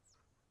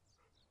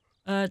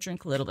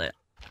 Drink a little bit.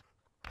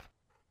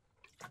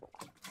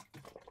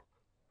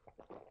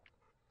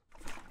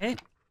 Okay.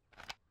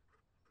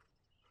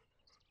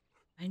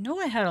 I know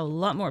I had a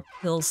lot more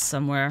pills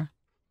somewhere.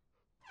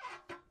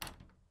 I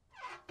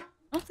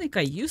don't think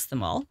I used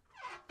them all.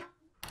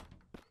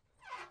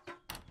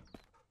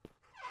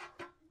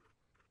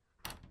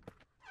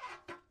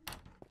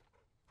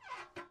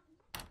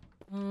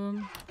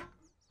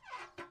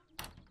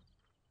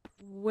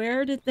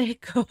 Where did they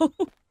go?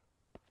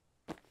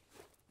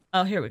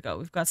 Oh, here we go.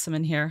 We've got some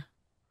in here.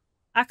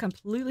 I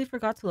completely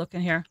forgot to look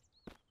in here.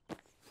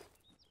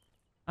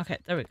 Okay,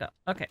 there we go.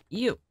 Okay,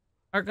 you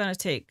are going to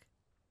take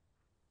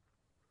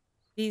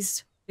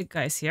these big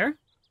guys here.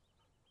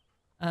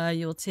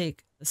 You will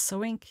take the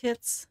sewing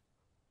kits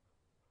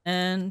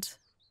and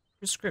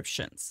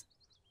prescriptions.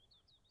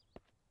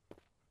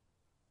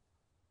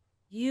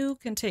 You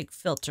can take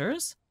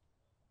filters.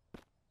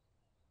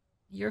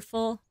 You're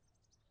full.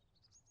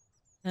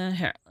 And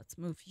here, let's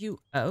move you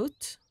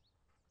out.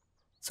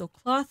 So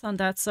cloth on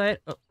that side.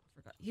 Oh,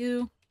 forgot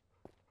you.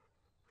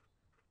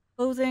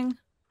 Clothing.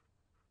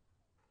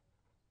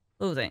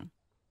 Clothing.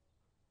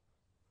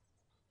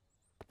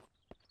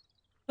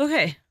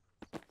 Okay.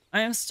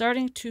 I am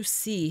starting to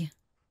see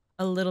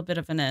a little bit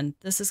of an end.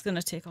 This is going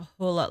to take a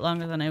whole lot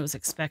longer than I was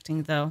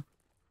expecting, though.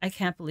 I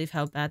can't believe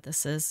how bad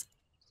this is.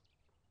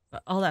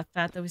 But all that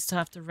fat that we still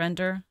have to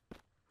render,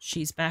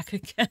 she's back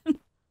again.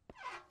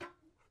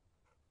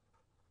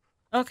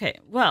 Okay,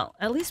 well,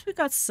 at least we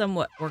got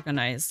somewhat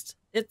organized.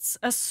 It's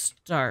a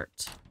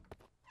start.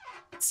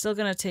 It's still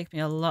going to take me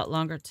a lot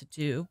longer to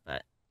do,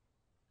 but...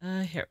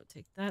 here, we'll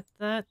take that.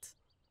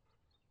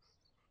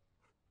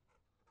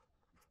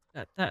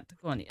 Got that to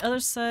go on the other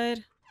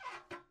side.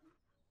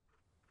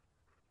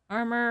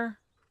 Armor.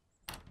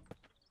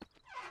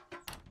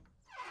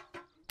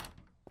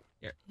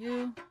 Here,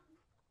 you.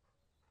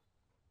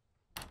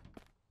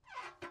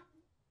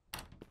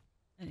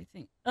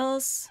 Anything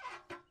else?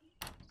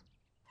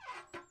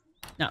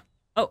 No.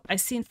 Oh, I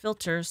seen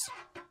filters.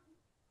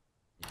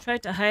 They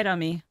tried to hide on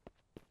me.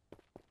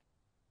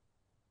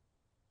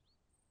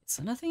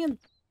 So nothing in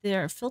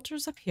there.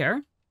 Filters up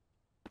here.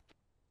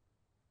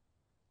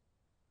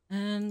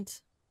 And...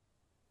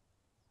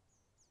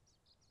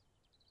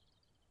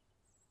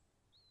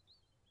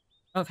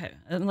 Okay,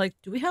 I'm like,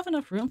 do we have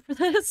enough room for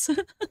this?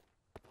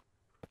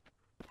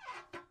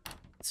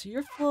 So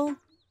you're full.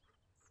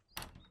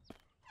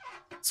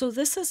 So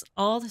this is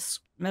all this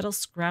metal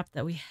scrap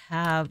that we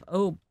have.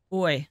 Oh,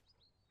 boy.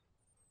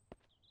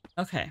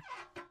 Okay.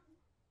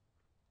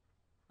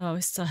 Oh,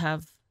 we still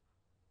have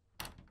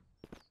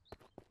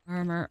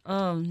armor.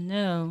 Oh,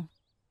 no.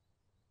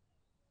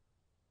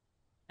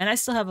 And I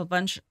still have a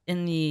bunch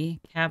in the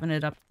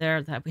cabinet up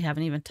there that we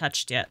haven't even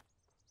touched yet.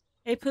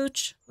 Hey,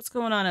 Pooch, what's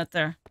going on out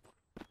there?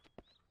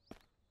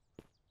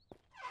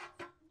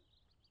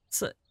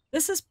 So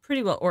this is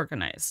pretty well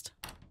organized.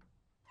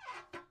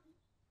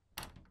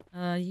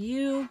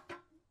 You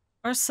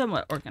are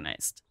somewhat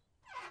organized.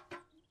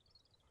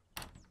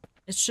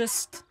 It's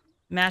just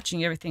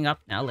matching everything up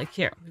now. Like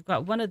here, we've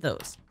got one of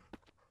those.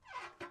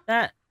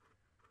 That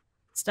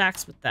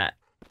stacks with that.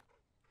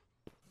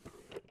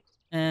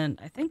 And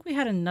I think we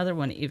had another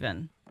one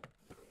even.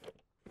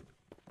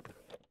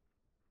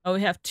 Oh,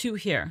 we have two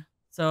here.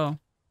 So,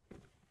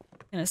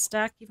 gonna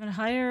stack even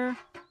higher.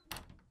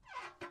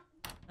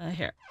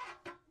 Here.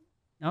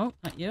 No,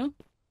 not you.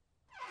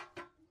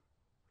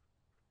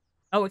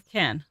 Oh, it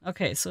can.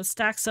 Okay, so it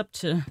stacks up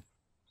to,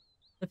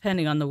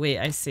 depending on the weight,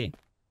 I see.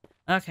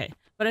 Okay,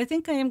 but I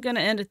think I am going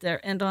to end it there.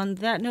 And on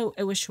that note,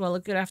 I wish you all a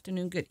good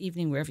afternoon, good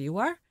evening, wherever you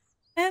are.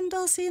 And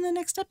I'll see you in the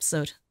next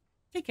episode.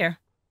 Take care.